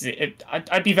fantastic to see.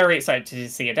 I'd be very excited to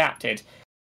see adapted.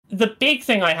 The big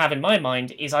thing I have in my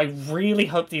mind is I really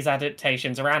hope these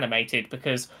adaptations are animated,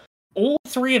 because all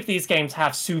three of these games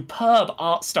have superb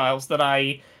art styles that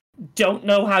I don't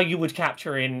know how you would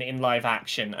capture in live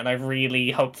action, and I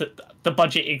really hope that the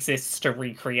budget exists to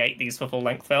recreate these for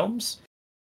full-length films.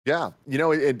 Yeah,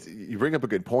 you bring up a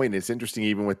good point. It's interesting,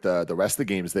 even with the rest of the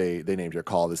games they named your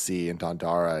Call of the Sea and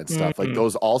Dendara and stuff. Like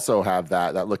those also have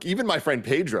that look. Even My Friend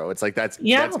Pedro, it's like that's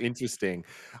interesting.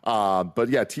 But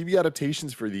yeah, TV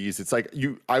adaptations for these, it's like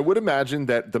I would imagine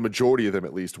that the majority of them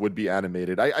at least would be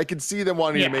animated. I could see them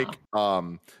wanting to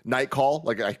make Night Call.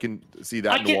 Like I can see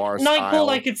that noir style. Night Call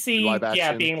I could see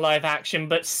being live action,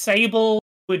 but Sable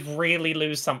would really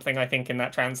lose something, I think, in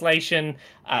that translation.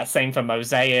 Same for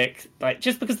Mosaic, like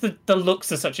just because the looks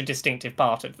are such a distinctive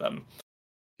part of them.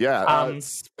 Yeah,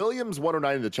 Williams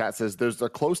 109 in the chat says there's a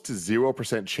close to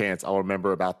 0% chance I'll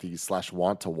remember about these /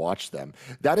 want to watch them.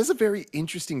 That is a very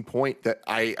interesting point that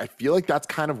I feel like that's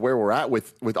kind of where we're at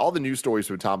with all the news stories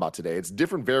we're talking about today. It's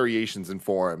different variations and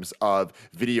forms of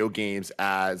video games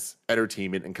as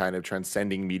entertainment and kind of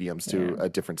transcending mediums to a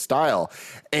different style.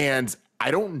 And I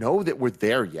don't know that we're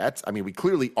there yet. I mean, we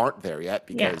clearly aren't there yet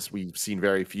because we've seen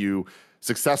very few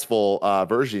successful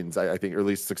versions, I think, or at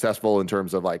least successful in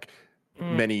terms of like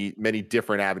many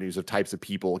different avenues of types of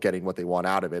people getting what they want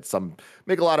out of it. Some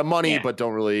make a lot of money but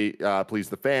don't really please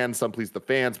the fans. Some please the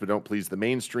fans but don't please the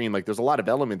mainstream. Like there's a lot of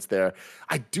elements there.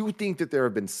 I do think that there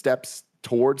have been steps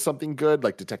towards something good.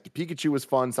 Like Detective Pikachu was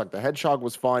fun. Sonic the Hedgehog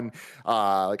was fun.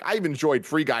 Like I even enjoyed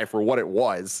Free Guy for what it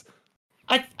was.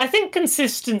 I think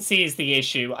consistency is the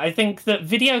issue. I think that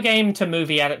video game to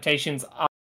movie adaptations are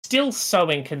still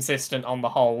so inconsistent on the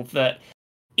whole that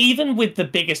even with the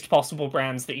biggest possible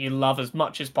brands that you love as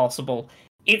much as possible,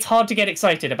 it's hard to get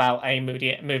excited about a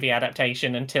movie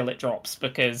adaptation until it drops,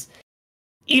 because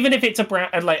even if it's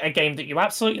a game that you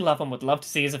absolutely love and would love to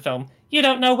see as a film, you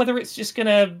don't know whether it's just going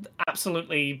to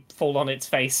absolutely fall on its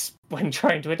face when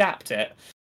trying to adapt it.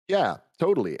 Yeah,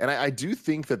 totally. And I do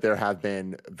think that there have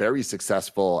been very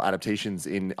successful adaptations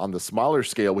on the smaller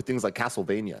scale with things like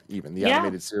Castlevania, even the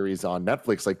animated series on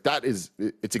Netflix. Like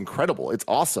it's incredible. It's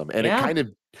awesome. And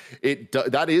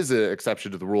that is an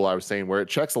exception to the rule I was saying, where it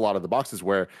checks a lot of the boxes,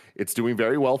 where it's doing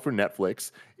very well for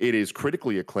Netflix. It is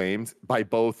critically acclaimed by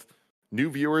both new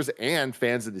viewers and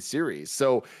fans of the series.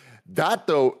 So that,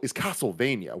 though, is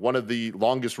Castlevania, one of the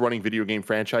longest running video game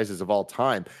franchises of all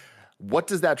time. What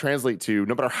does that translate to,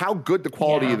 no matter how good the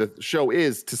quality of the show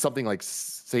is, to something like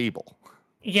Sable?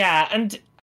 Yeah, and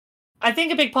I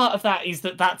think a big part of that is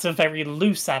that that's a very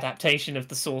loose adaptation of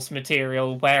the source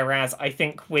material, whereas I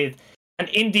think with an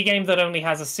indie game that only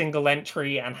has a single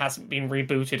entry and hasn't been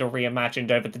rebooted or reimagined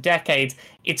over the decades,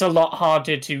 it's a lot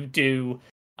harder to do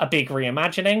a big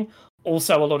reimagining.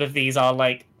 Also, a lot of these are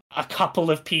like a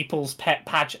couple of people's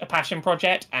passion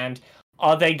project, and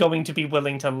are they going to be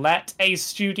willing to let a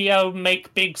studio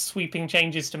make big sweeping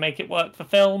changes to make it work for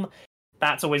film?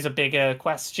 That's always a bigger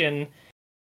question.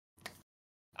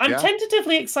 I'm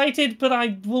tentatively excited, but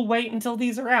I will wait until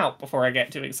these are out before I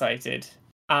get too excited.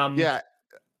 Yeah,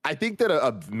 I think that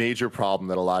a major problem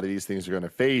that a lot of these things are going to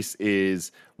face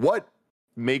is what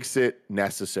makes it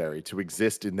necessary to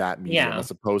exist in that medium as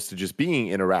opposed to just being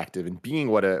interactive and being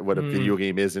what a video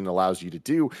game is and allows you to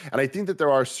do. And I think that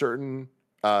there are certain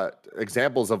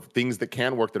examples of things that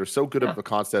can work that are so good of a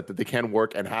concept that they can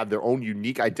work and have their own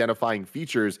unique identifying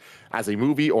features as a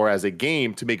movie or as a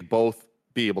game to make both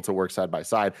be able to work side by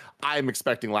side. I'm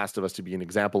expecting Last of Us to be an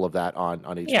example of that on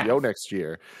HBO next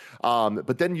year.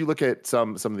 But then you look at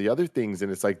some of the other things,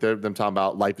 and it's like them talking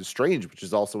about Life is Strange, which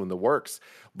is also in the works.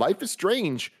 Life is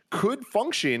Strange could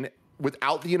function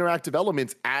without the interactive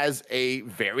elements as a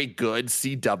very good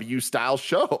CW style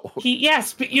show.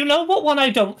 Yes, but you know what one I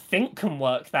don't think can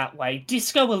work that way?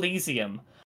 Disco Elysium.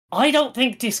 I don't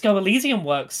think Disco Elysium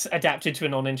works adapted to a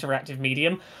non-interactive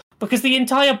medium, because the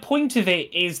entire point of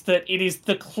it is that it is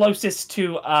the closest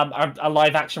to a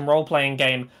live-action role-playing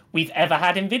game we've ever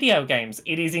had in video games.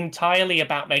 It is entirely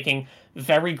about making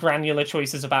very granular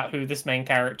choices about who this main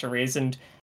character is and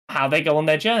how they go on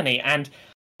their journey. And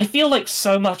I feel like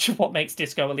so much of what makes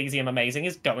Disco Elysium amazing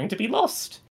is going to be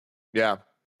lost. Yeah,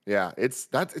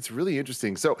 it's really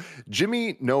interesting. So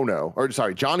Johnny Nono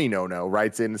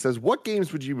writes in and says, what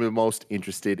games would you be most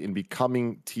interested in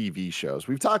becoming TV shows?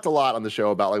 We've talked a lot on the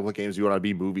show about like what games you want to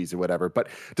be movies or whatever, but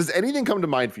does anything come to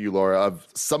mind for you, Laura, of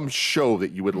some show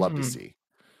that you would love to see?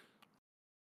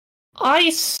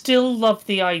 I still love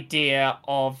the idea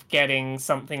of getting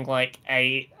something like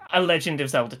a Legend of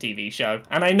Zelda TV show.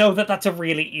 And I know that that's a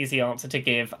really easy answer to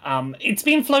give. It's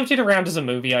been floated around as a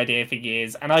movie idea for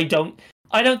years, and I don't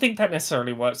think that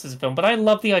necessarily works as a film, but I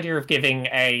love the idea of giving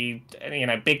a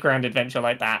big grand adventure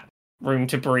like that room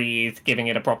to breathe, giving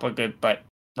it a proper good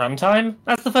runtime.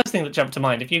 That's the first thing that jumped to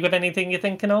mind. Have you got anything you're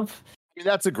thinking of?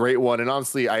 That's a great one. And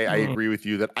honestly, I agree with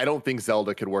you that I don't think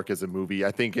Zelda could work as a movie. I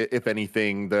think, if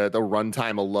anything, the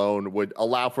runtime alone would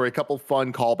allow for a couple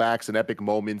fun callbacks and epic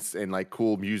moments and like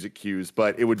cool music cues,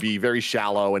 but it would be very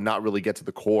shallow and not really get to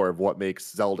the core of what makes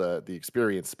Zelda the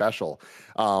experience special.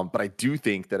 But I do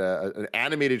think that an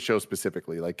animated show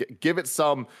specifically, like give it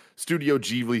some Studio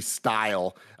Ghibli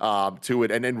style to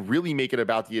it, and then really make it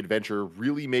about the adventure,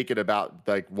 really make it about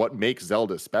like what makes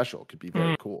Zelda special, could be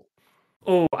very cool.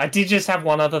 Oh, I did just have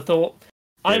one other thought.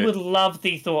 I would love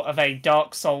the thought of a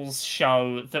Dark Souls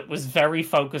show that was very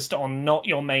focused on not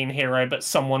your main hero, but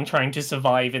someone trying to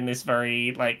survive in this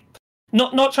very, like,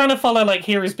 not trying to follow, like,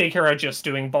 here is Big Hero just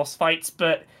doing boss fights,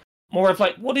 but more of,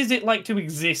 like, what is it like to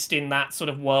exist in that sort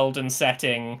of world and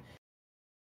setting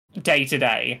day to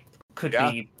day? Could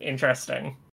be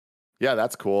interesting. Yeah,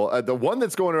 that's cool. The one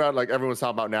that's going around, like everyone's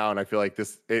talking about now, and I feel like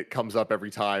it comes up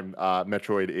every time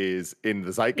Metroid is in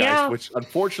the zeitgeist, which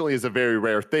unfortunately is a very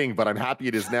rare thing, but I'm happy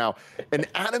it is now. An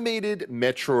animated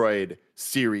Metroid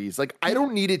series. Like, I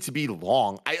don't need it to be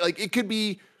long. It could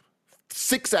be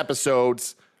 6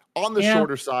 episodes on the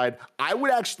shorter side. I would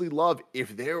actually love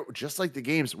if there, just like the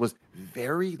games, was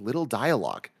very little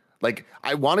dialogue. Like,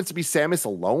 I want it to be Samus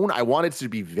alone. I want it to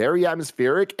be very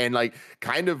atmospheric and like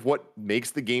kind of what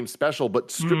makes the game special, but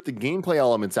strip the gameplay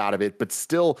elements out of it, but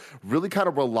still really kind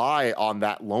of rely on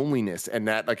that loneliness and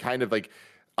that like kind of like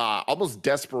almost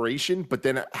desperation, but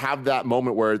then have that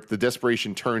moment where the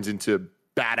desperation turns into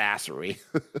badassery.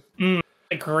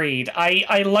 Agreed.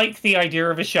 I like the idea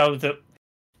of a show that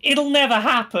it'll never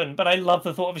happen, but I love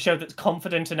the thought of a show that's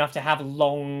confident enough to have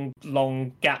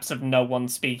long gaps of no one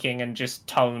speaking and just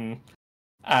tone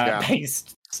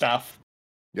based stuff.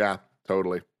 Yeah,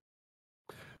 totally.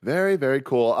 Very, very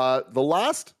cool. The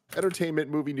last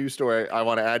entertainment movie news story I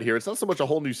want to add here, it's not so much a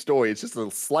whole new story, it's just a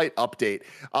slight update.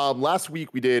 Last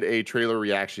week we did a trailer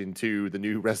reaction to the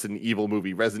new Resident Evil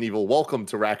movie, Resident Evil Welcome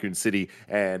to Raccoon City,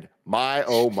 and my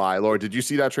oh my lord, did you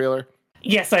see that trailer?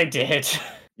 Yes, I did.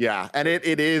 Yeah, and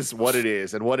it is what it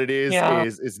is, and what it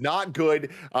is not good.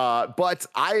 But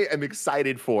I am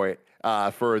excited for it,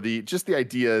 for the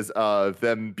ideas of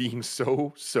them being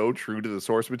so true to the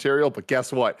source material. But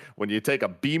guess what? When you take a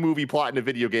B movie plot in a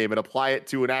video game and apply it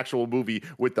to an actual movie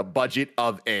with the budget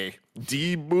of a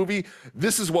D movie,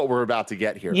 this is what we're about to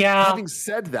get here. Yeah. Having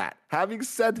said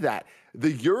that,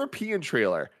 the European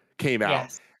trailer came out.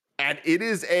 Yes. And it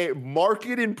is a marked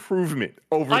improvement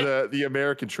over the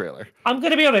American trailer. I'm going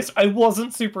to be honest, I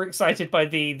wasn't super excited by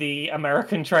the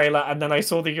American trailer, and then I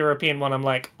saw the European one. I'm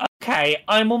like, okay,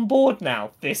 I'm on board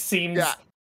now. This seems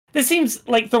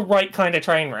like the right kind of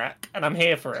train wreck, and I'm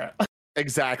here for it.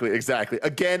 Exactly.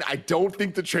 Again, I don't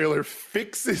think the trailer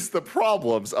fixes the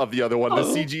problems of the other one. The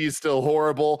CG is still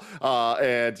horrible,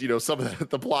 and some of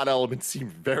the plot elements seem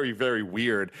very, very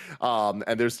weird.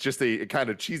 And there's just a kind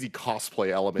of cheesy cosplay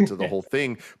element to the whole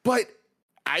thing. But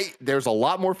there's a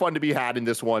lot more fun to be had in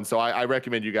this one, so I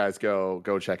recommend you guys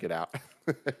go check it out.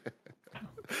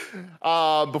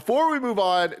 Before we move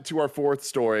on to our fourth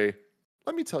story,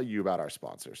 let me tell you about our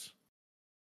sponsors.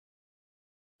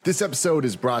 This episode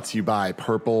is brought to you by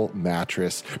Purple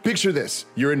Mattress. Picture this.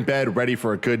 You're in bed ready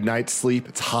for a good night's sleep.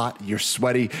 It's hot, you're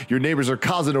sweaty, your neighbors are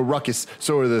causing a ruckus,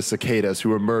 so are the cicadas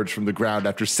who emerge from the ground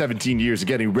after 17 years of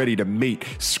getting ready to mate,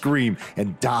 scream,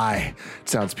 and die.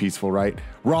 Sounds peaceful, right?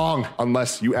 Wrong,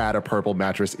 unless you add a Purple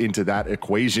mattress into that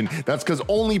equation. That's because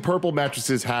only Purple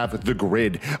mattresses have the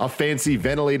Grid, a fancy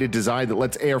ventilated design that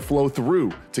lets air flow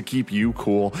through to keep you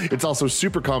cool. It's also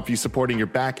super comfy, supporting your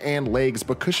back and legs,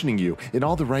 but cushioning you in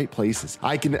all the right places.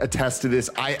 I can attest to this.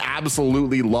 I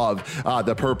absolutely love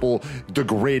the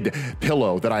Grid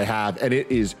pillow that I have, and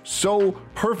it is so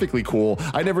perfectly cool.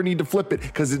 I never need to flip it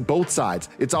because it's both sides.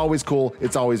 It's always cool.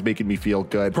 It's always making me feel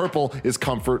good. Purple is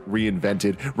comfort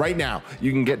reinvented. Right now,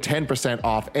 you can get 10%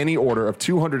 off any order of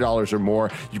 $200 or more.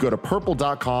 You go to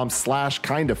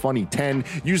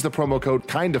purple.com/kindafunny10. Use the promo code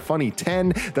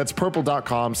kindafunny10. That's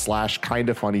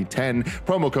purple.com/kindafunny10.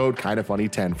 Promo code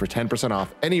kindafunny10 for 10%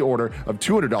 off any order of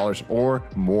 $200 or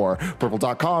more.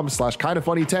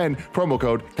 Purple.com/kindafunny10. Promo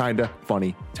code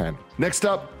kindafunny10. Next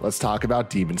up, let's talk about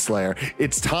Demon Slayer.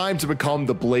 It's time to become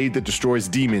the blade that destroys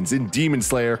demons in Demon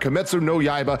Slayer Kimetsu no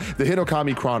Yaiba, the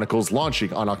Hinokami Chronicles,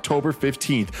 launching on October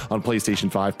 15th on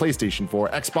PlayStation 5, PlayStation 4,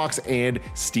 Xbox, and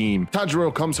Steam.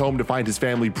 Tanjiro comes home to find his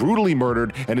family brutally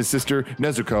murdered and his sister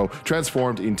Nezuko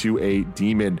transformed into a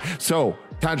demon. So,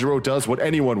 Tanjiro does what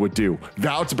anyone would do,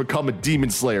 vow to become a demon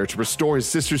slayer to restore his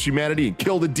sister's humanity and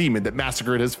kill the demon that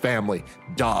massacred his family.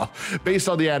 Duh. Based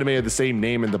on the anime of the same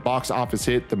name and the box office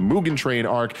hit, the Mugen Train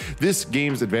arc, this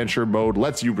game's adventure mode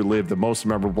lets you relive the most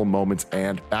memorable moments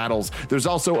and battles. There's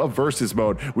also a versus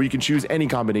mode where you can choose any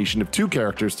combination of two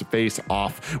characters to face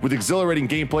off. With exhilarating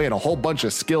gameplay and a whole bunch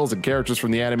of skills and characters from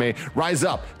the anime, rise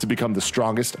up to become the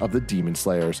strongest of the demon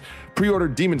slayers. Pre-order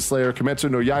Demon Slayer Kimetsu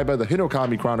no Yaiba, the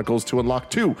Hinokami Chronicles to unlock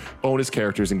 2 bonus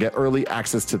characters and get early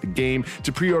access to the game.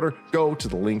 To pre-order, go to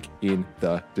the link in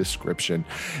the description.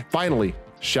 Finally,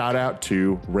 shout out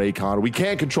to Raycon. We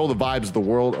can't control the vibes of the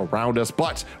world around us,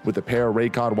 but with a pair of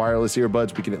Raycon wireless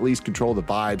earbuds, we can at least control the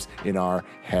vibes in our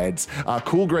heads.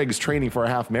 Cool Greg is training for a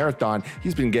half marathon.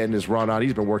 He's been getting his run on.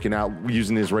 He's been working out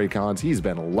using his Raycons. He's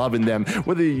been loving them.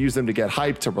 Whether you use them to get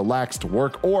hyped, to relax, to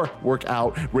work, or work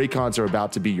out, Raycons are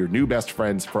about to be your new best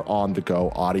friends for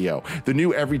on-the-go audio. The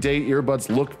new everyday earbuds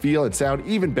look, feel, and sound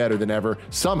even better than ever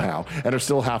somehow, and are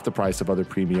still half the price of other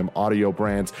premium audio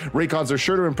brands. Raycons are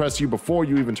sure to impress you before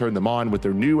you even turn them on with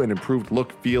their new and improved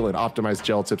look, feel, and optimized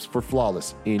gel tips for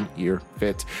flawless in-ear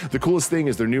fit. The coolest thing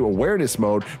is their new awareness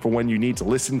mode for when you need to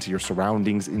listen to your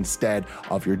surroundings instead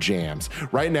of your jams.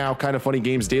 Right now, Kinda Funny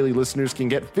Games Daily listeners can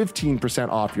get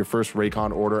 15% off your first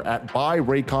Raycon order at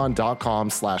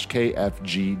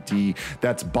buyraycon.com/KFGD.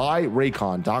 That's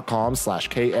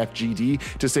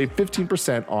buyraycon.com/KFGD to save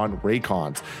 15% on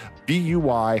Raycons.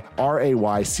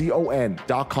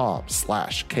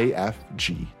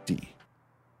 BUYRAYCON.com/KFGD.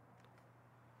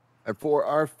 And for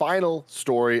our final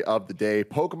story of the day,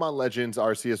 Pokemon Legends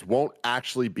Arceus won't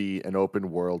actually be an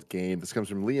open world game. This comes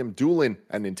from Liam Doolin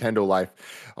at Nintendo Life.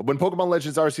 When Pokemon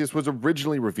Legends Arceus was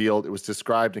originally revealed, it was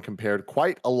described and compared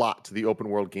quite a lot to the open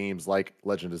world games like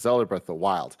Legend of Zelda Breath of the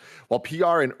Wild. While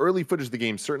PR and early footage of the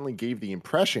game certainly gave the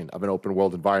impression of an open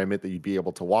world environment that you'd be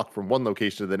able to walk from one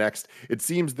location to the next, it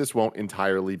seems this won't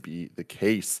entirely be the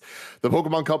case. The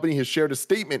Pokemon Company has shared a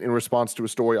statement in response to a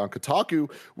story on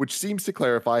Kotaku, which seems to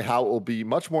clarify how it will be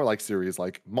much more like series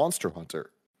like Monster Hunter,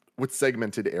 with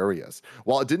segmented areas.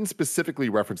 While it didn't specifically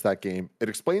reference that game, it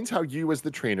explains how you as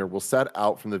the trainer will set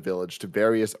out from the village to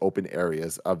various open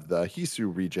areas of the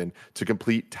Hisui region to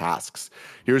complete tasks.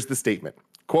 Here's the statement.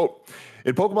 Quote,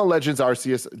 in Pokemon Legends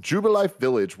Arceus, Jubilife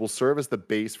Village will serve as the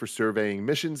base for surveying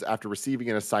missions after receiving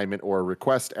an assignment or a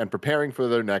request and preparing for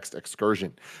their next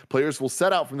excursion. Players will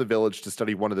set out from the village to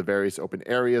study one of the various open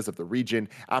areas of the region.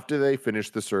 After they finish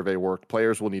the survey work,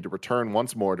 players will need to return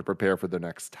once more to prepare for their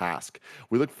next task.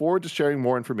 We look forward to sharing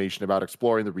more information about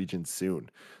exploring the region soon.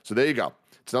 So there you go.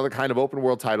 It's another kind of open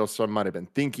world title some might have been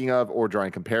thinking of or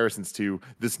drawing comparisons to.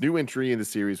 This new entry in the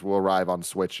series will arrive on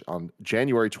Switch on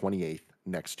January 28th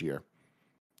next year.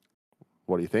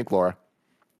 What do you think, Laura?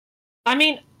 I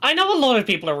mean, I know a lot of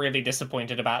people are really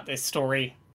disappointed about this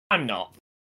story. I'm not.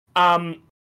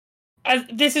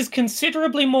 This is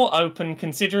considerably more open,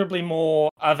 considerably more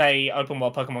of a open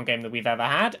world Pokemon game than we've ever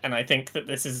had, and I think that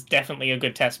this is definitely a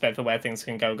good test bed for where things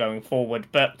can go going forward.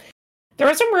 But there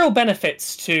are some real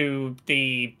benefits to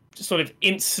the sort of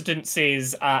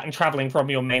instances and traveling from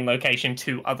your main location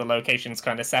to other locations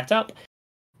kind of setup.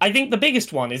 I think the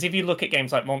biggest one is if you look at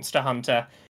games like Monster Hunter,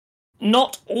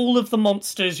 not all of the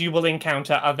monsters you will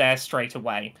encounter are there straight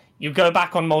away. You go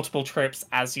back on multiple trips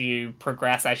as you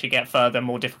progress, as you get further,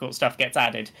 more difficult stuff gets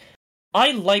added.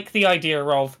 I like the idea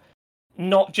of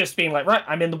not just being like, right,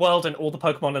 I'm in the world and all the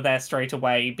Pokemon are there straight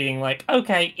away, being like,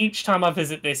 okay, each time I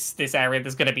visit this area,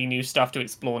 there's going to be new stuff to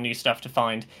explore, new stuff to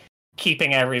find,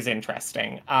 keeping areas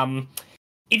interesting.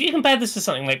 If you compare this to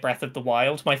something like Breath of the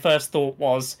Wild, my first thought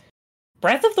was,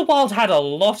 Breath of the Wild had a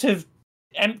lot of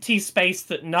empty space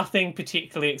that nothing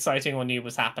particularly exciting or new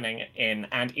was happening in,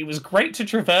 and it was great to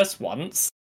traverse once,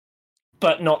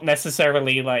 but not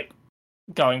necessarily like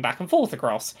going back and forth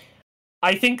across.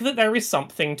 I think that there is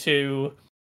something to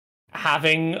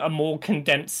having a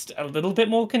little bit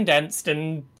more condensed,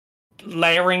 and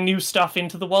layering new stuff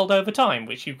into the world over time,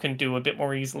 which you can do a bit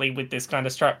more easily with this kind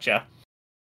of structure.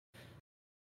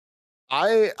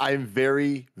 I'm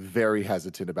very, very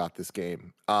hesitant about this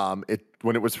game.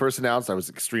 When it was first announced, I was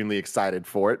extremely excited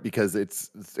for it because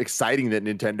it's exciting that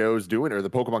Nintendo is doing it, or the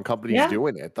Pokemon Company is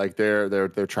doing it. Like they're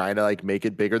trying to like make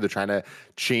it bigger. They're trying to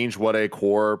change what a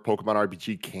core Pokemon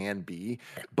RPG can be.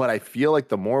 But I feel like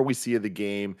the more we see of the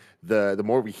game, the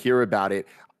more we hear about it,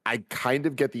 I kind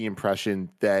of get the impression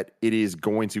that it is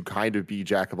going to kind of be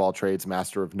jack of all trades,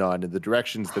 master of none. And the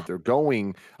directions that they're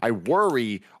going, I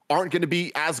worry, aren't going to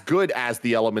be as good as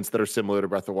the elements that are similar to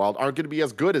Breath of the Wild, aren't going to be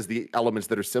as good as the elements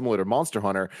that are similar to Monster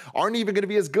Hunter, aren't even going to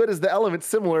be as good as the elements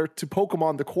similar to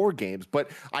Pokemon, the core games. But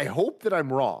I hope that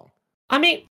I'm wrong. I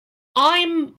mean,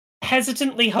 I'm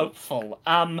hesitantly hopeful.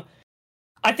 I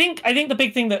think the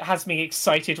big thing that has me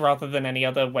excited rather than any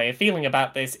other way of feeling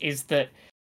about this is that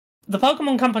the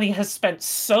Pokemon Company has spent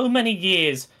so many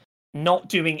years not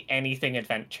doing anything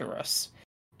adventurous.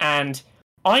 And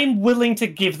I'm willing to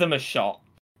give them a shot.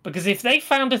 Because if they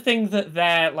found a thing that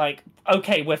they're like,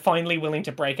 okay, we're finally willing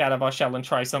to break out of our shell and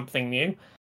try something new,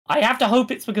 I have to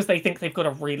hope it's because they think they've got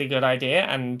a really good idea,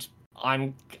 and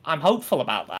I'm hopeful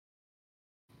about that.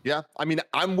 Yeah, I mean,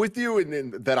 I'm with you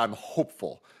in that I'm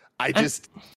hopeful. I just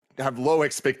have low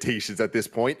expectations at this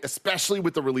point, especially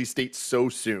with the release date so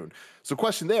soon. So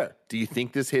question there, do you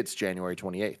think this hits January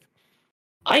 28th?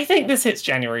 I think this hits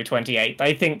January 28th.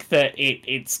 I think that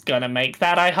it's gonna make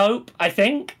that, I hope. I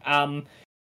think.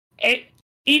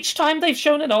 Each time they've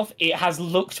shown it off, it has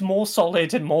looked more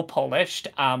solid and more polished.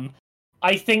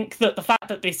 I think that the fact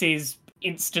that this is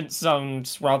instance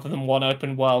zones rather than one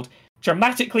open world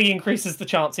dramatically increases the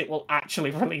chance it will actually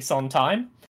release on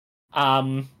time.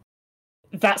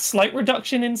 That slight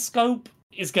reduction in scope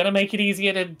is going to make it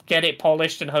easier to get it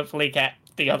polished and hopefully get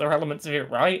the other elements of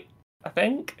it right, I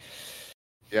think.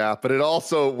 Yeah, but it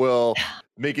also will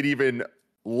make it even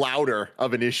louder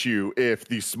of an issue if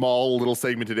the small little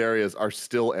segmented areas are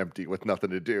still empty with nothing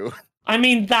to do. I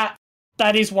mean, that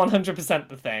is 100%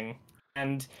 the thing.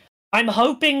 And I'm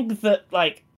hoping that,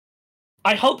 like,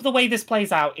 I hope the way this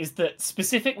plays out is that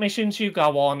specific missions you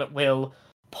go on will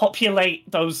populate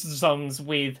those zones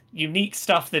with unique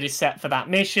stuff that is set for that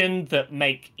mission that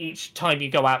make each time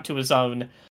you go out to a zone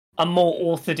a more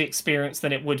authored experience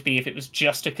than it would be if it was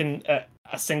just a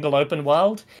single open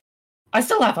world. I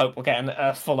still have hope we'll get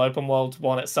a full open world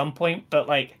one at some point, but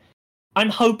like, I'm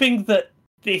hoping that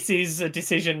this is a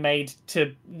decision made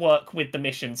to work with the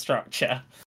mission structure.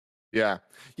 Yeah,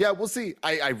 we'll see.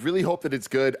 I really hope that it's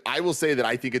good. I will say that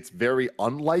I think it's very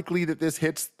unlikely that this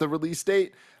hits the release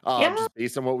date, just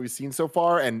based on what we've seen so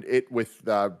far. And it with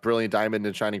Brilliant Diamond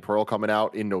and Shining Pearl coming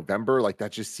out in November, like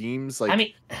that just seems like, I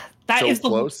mean, that is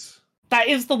close. That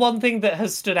is the one thing that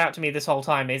has stood out to me this whole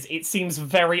time, is it seems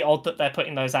very odd that they're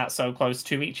putting those out so close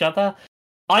to each other.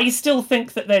 I still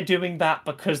think that they're doing that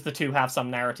because the two have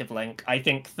some narrative link. I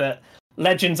think that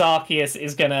Legends Arceus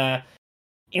is gonna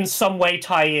in some way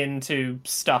tie into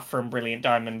stuff from Brilliant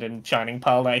Diamond and Shining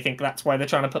Pearl. I think that's why they're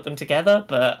trying to put them together,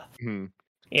 but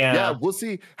yeah, we'll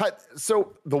see.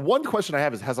 So the one question I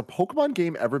have is, has a Pokemon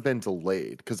game ever been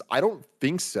delayed? Because I don't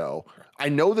think so. I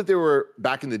know that there were,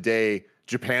 back in the day,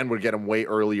 Japan would get them way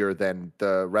earlier than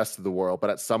the rest of the world, but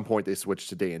at some point they switched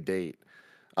to day and date.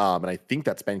 And I think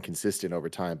that's been consistent over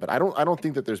time, but I don't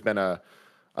think that there's been a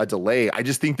delay. I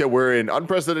just think that we're in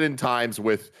unprecedented times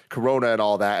with Corona and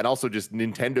all that, and also just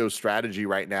Nintendo's strategy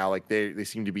right now. Like they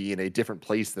seem to be in a different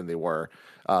place than they were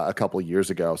a couple of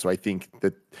years ago. So I think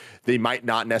that they might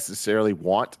not necessarily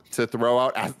want to throw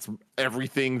out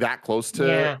everything that close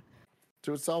to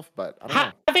to itself, but I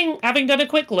don't know. Having done a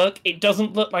quick look, it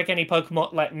doesn't look like any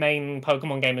main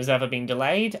Pokemon game has ever been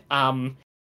delayed.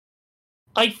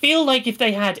 I feel like if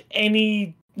they had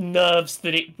any nerves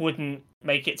that it wouldn't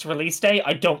make its release date,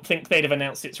 I don't think they'd have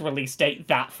announced its release date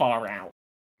that far out.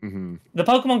 Mm-hmm. The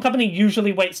Pokemon Company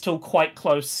usually waits till quite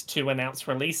close to announce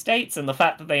release dates, and the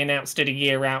fact that they announced it a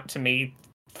year out to me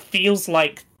feels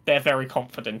like they're very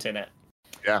confident in it.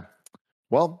 Yeah.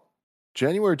 Well,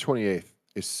 January 28th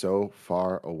is so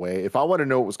far away. If I want to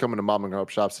know what was coming to Mom and Grub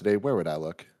shops today, where would I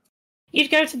look? You'd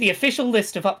go to the official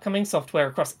list of upcoming software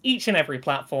across each and every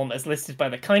platform as listed by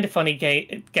the Kinda Funny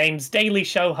Games daily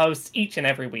show hosts each and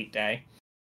every weekday.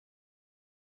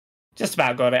 Just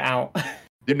about got it out.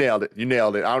 You nailed it.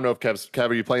 I don't know if Kev,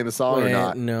 are you playing the song or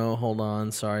not? No, hold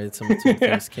on. Sorry, some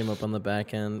things came up on the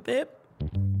back end. Beep.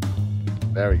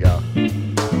 There we go.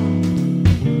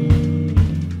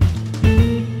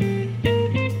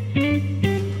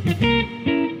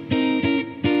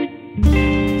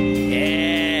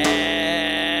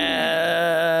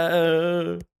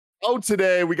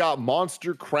 Today we got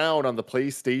Monster Crown on the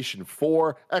PlayStation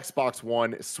 4, Xbox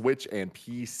One, Switch, and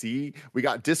PC. We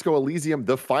got Disco Elysium: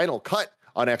 The Final Cut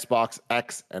on Xbox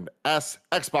X and S,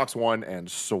 Xbox One, and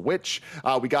Switch.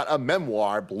 We got A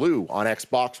Memoir Blue on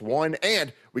Xbox One,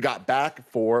 and we got Back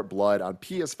 4 Blood on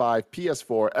PS5,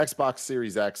 PS4, Xbox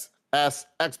Series X, S,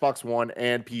 Xbox One,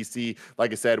 and PC.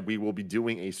 Like I said, we will be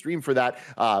doing a stream for that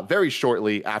very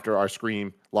shortly after our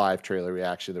Scream live trailer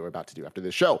reaction that we're about to do after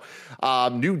this show.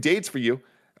 New dates for you.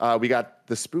 We got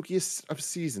the spookiest of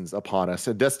seasons upon us.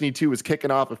 And Destiny 2 is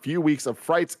kicking off a few weeks of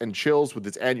frights and chills with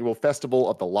its annual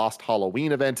Festival of the Lost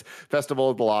Halloween event. Festival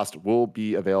of the Lost will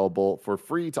be available for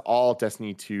free to all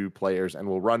Destiny 2 players and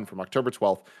will run from October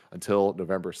 12th until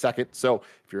November 2nd. So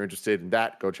if you're interested in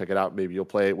that, go check it out. Maybe you'll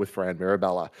play it with Fran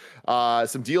Mirabella.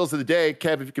 Some deals of the day.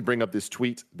 Kev, if you could bring up this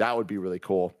tweet, that would be really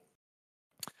cool.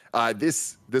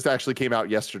 This actually came out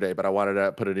yesterday, but I wanted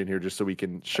to put it in here just so we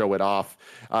can show it off.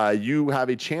 You have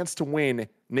a chance to win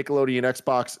Nickelodeon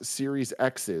Xbox Series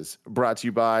X's, brought to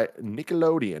you by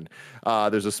Nickelodeon.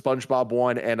 There's a SpongeBob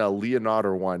one and a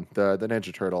Leonardo one, the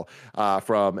Ninja Turtle,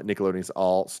 from Nickelodeon's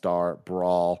All-Star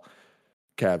Brawl.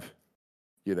 Kev,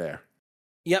 you there?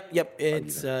 Yep.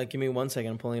 It's give me 1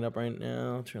 second. I'm pulling it up right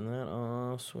now. Turn that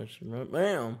off. Switch.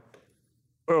 Bam.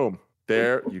 Boom.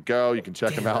 There you go. You can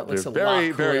check them out. They're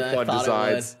very, very fun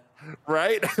designs.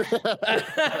 Right?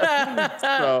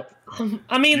 So,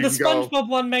 I mean, the SpongeBob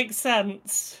one makes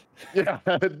sense. Yeah,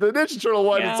 the Ninja Turtle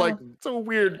one, it's a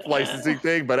weird licensing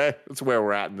thing, but that's where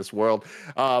we're at in this world.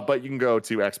 But you can go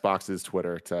to Xbox's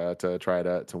Twitter to try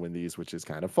to win these, which is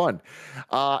kind of fun.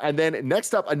 And then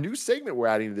next up, a new segment we're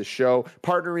adding to the show,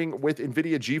 partnering with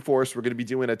NVIDIA GeForce. We're going to be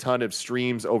doing a ton of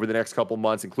streams over the next couple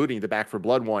months, including the Back 4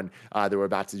 Blood one that we're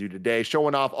about to do today,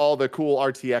 showing off all the cool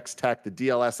RTX tech, the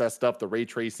DLSS stuff, the ray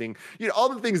tracing, all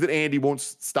the things that Andy won't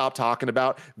stop talking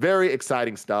about. Very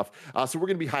exciting stuff. So we're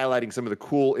going to be highlighting some of the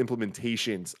cool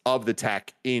implementations of the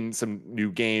tech in some new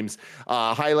games,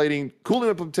 highlighting cool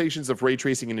implementations of ray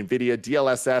tracing in NVIDIA.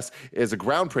 DLSS is a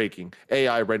groundbreaking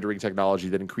AI rendering technology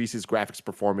that increases graphics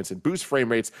performance and boosts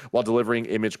frame rates while delivering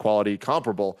image quality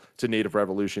comparable to Native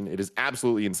Revolution. It is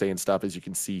absolutely insane stuff, as you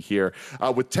can see here.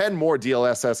 With 10 more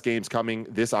DLSS games coming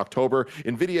this October,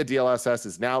 NVIDIA DLSS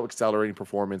is now accelerating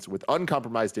performance with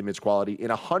uncompromised image quality in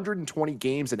 120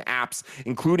 games and apps,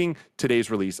 including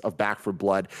today's release of Back 4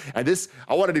 Blood. And this,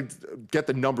 I wanted to get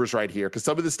the numbers right here because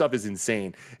some of this stuff is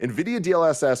insane. NVIDIA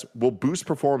DLSS will boost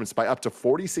performance by up to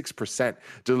 46%,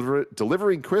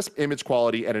 delivering crisp image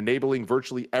quality and enabling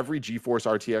virtually every GeForce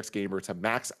RTX gamer to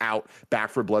max out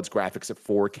Back 4 Blood's graphics at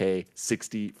 4K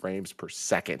 60 frames per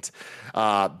second.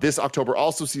 This October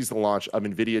also sees the launch of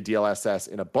NVIDIA DLSS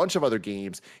in a bunch of other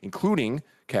games, including,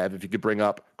 Kev, if you could bring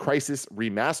up Crysis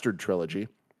Remastered Trilogy.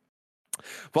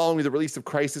 Following the release of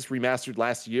Crysis Remastered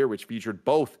last year, which featured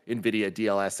both NVIDIA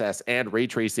DLSS and ray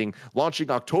tracing, launching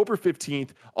October 15th,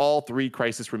 all three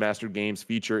Crysis Remastered games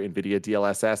feature NVIDIA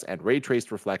DLSS and ray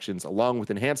traced reflections, along with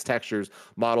enhanced textures,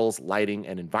 models, lighting,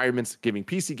 and environments, giving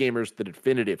PC gamers the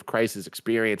definitive Crysis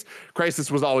experience. Crysis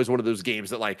was always one of those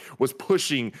games that was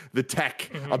pushing the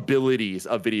tech abilities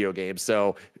of video games,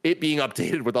 so it being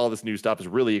updated with all this new stuff is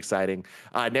really exciting.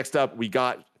 Next up, we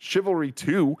got Chivalry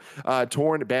 2.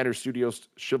 Torn Banner Studios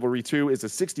Chivalry 2 is a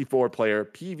 64-player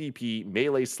PvP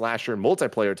melee slasher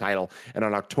multiplayer title, and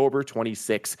on October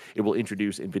 26th, it will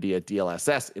introduce NVIDIA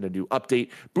DLSS in a new update,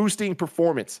 boosting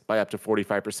performance by up to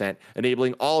 45%,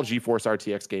 enabling all GeForce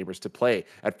RTX gamers to play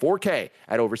at 4K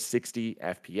at over 60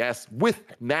 FPS with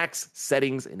max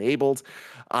settings enabled.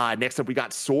 Next up, we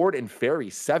got Sword and Fairy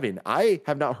 7. I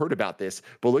have not heard about this,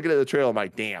 but looking at the trailer, I'm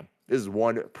like, damn. is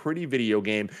one pretty video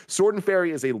game. Sword and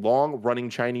Fairy is a long-running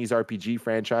Chinese RPG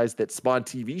franchise that spawned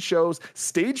TV shows,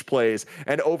 stage plays,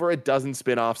 and over a dozen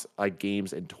spin-offs like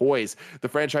games and toys. The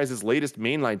franchise's latest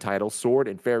mainline title, Sword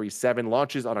and Fairy 7,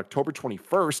 launches on October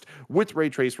 21st with ray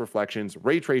trace reflections,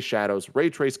 ray trace shadows, ray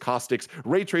trace caustics,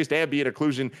 ray traced ambient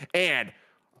occlusion, and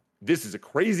this is a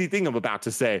crazy thing I'm about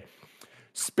to say,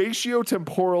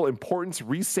 spatiotemporal importance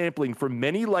resampling for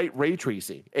many light ray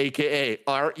tracing, aka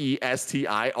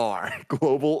RESTIR,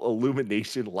 global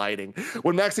illumination lighting.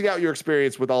 When maxing out your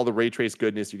experience with all the ray trace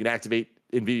goodness, you can activate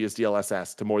NVIDIA's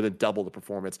DLSS to more than double the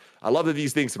performance. I love that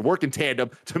these things can work in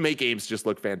tandem to make games just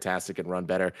look fantastic and run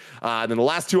better. And then the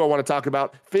last two I want to talk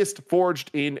about, Fist Forged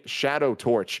in Shadow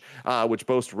Torch, which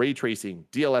boasts ray tracing,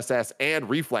 DLSS, and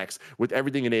reflex. With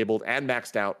everything enabled and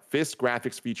maxed out, Fist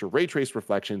graphics feature ray trace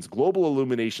reflections, global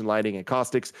illumination lighting, and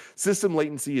caustics. System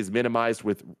latency is minimized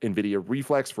with NVIDIA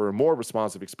Reflex for a more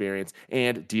responsive experience,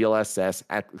 and DLSS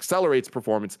accelerates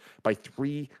performance by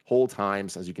 3 whole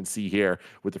times, as you can see here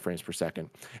with the frames per second.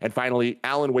 And finally,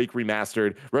 Alan Wake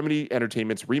Remastered. Remedy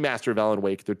Entertainment's remaster of Alan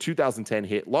Wake, their 2010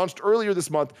 hit, launched earlier this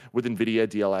month with NVIDIA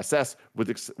DLSS,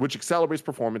 which accelerates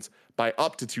performance by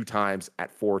up to 2 times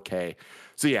at 4K.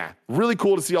 So yeah, really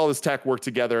cool to see all this tech work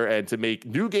together and to make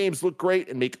new games look great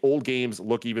and make old games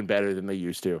look even better than they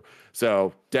used to.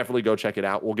 So definitely go check it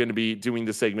out. We're going to be doing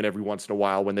this segment every once in a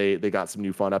while when they got some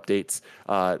new fun updates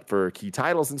for key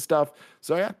titles and stuff.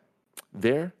 So yeah,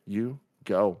 there you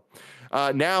go.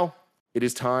 Now, it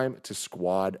is time to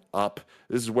squad up.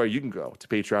 This is where you can go to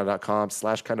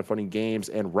patreon.com/kindoffunnygames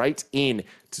and write in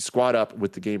to squad up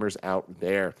with the gamers out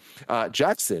there.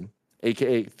 Jackson,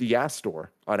 aka Theastor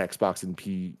on Xbox and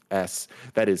PS,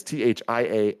 that is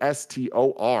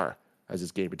THIASTOR as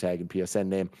his gamer tag and PSN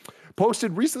name,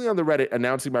 posted recently on the Reddit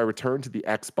announcing my return to the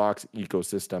Xbox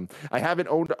ecosystem. I haven't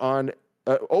owned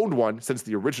one since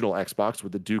the original Xbox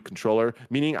with the Duke controller,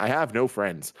 meaning I have no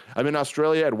friends. I'm in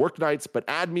Australia at work nights, but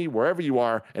add me wherever you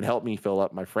are and help me fill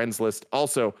up my friends list.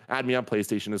 Also, add me on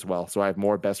PlayStation as well, so I have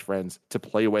more best friends to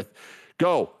play with.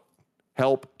 Go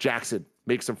help Jackson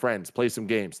make some friends, play some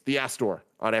games. The App Store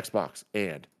on Xbox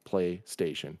and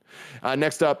PlayStation.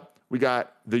 Next up, we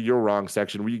got the You're Wrong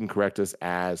section where you can correct us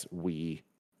as we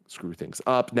screw things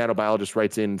up. Nanobiologist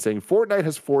writes in saying, Fortnite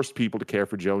has forced people to care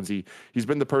for Jonesy. He's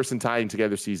been the person tying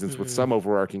together seasons with some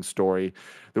overarching story.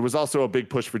 There was also a big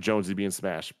push for Jonesy being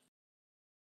Smash.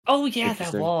 Oh, yeah,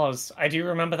 there was. I do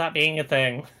remember that being a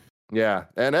thing. Yeah,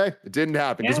 and hey, it didn't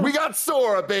happen because we got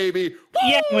Sora, baby. Woo!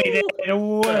 Yeah, we did.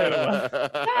 Whoa.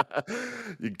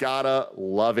 You gotta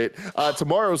love it.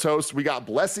 Tomorrow's host, we got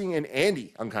Blessing and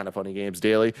Andy on Kind of Funny Games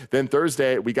Daily. Then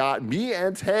Thursday, we got me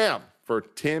and Tam for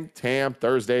Tim Tam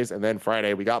Thursdays. And then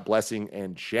Friday, we got Blessing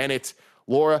and Janet.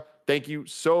 Laura, thank you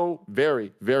so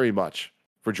very, very much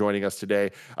for joining us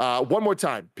today. One more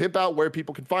time, pimp out where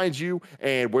people can find you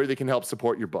and where they can help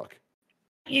support your book.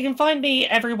 You can find me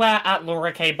everywhere at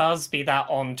Laura K. Buzz, be that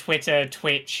on Twitter,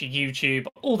 Twitch, YouTube,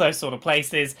 all those sort of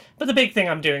places. But the big thing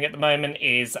I'm doing at the moment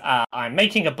is I'm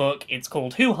making a book. It's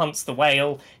called Who Hunts the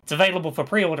Whale. It's available for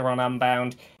pre-order on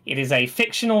Unbound. It is a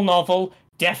fictional novel,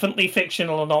 definitely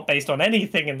fictional and not based on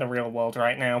anything in the real world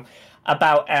right now,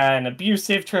 about an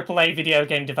abusive AAA video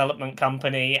game development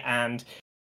company and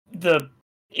the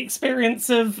experience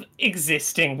of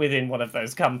existing within one of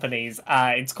those companies.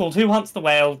 It's called Who Hunts the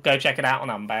Whale. Go check it out on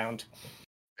Unbound.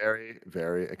 Very,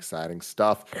 very exciting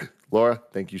stuff. Laura,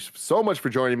 thank you so much for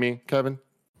joining me. Kevin,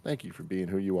 thank you for being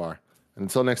who you are. And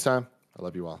until next time, I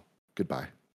love you all. Goodbye.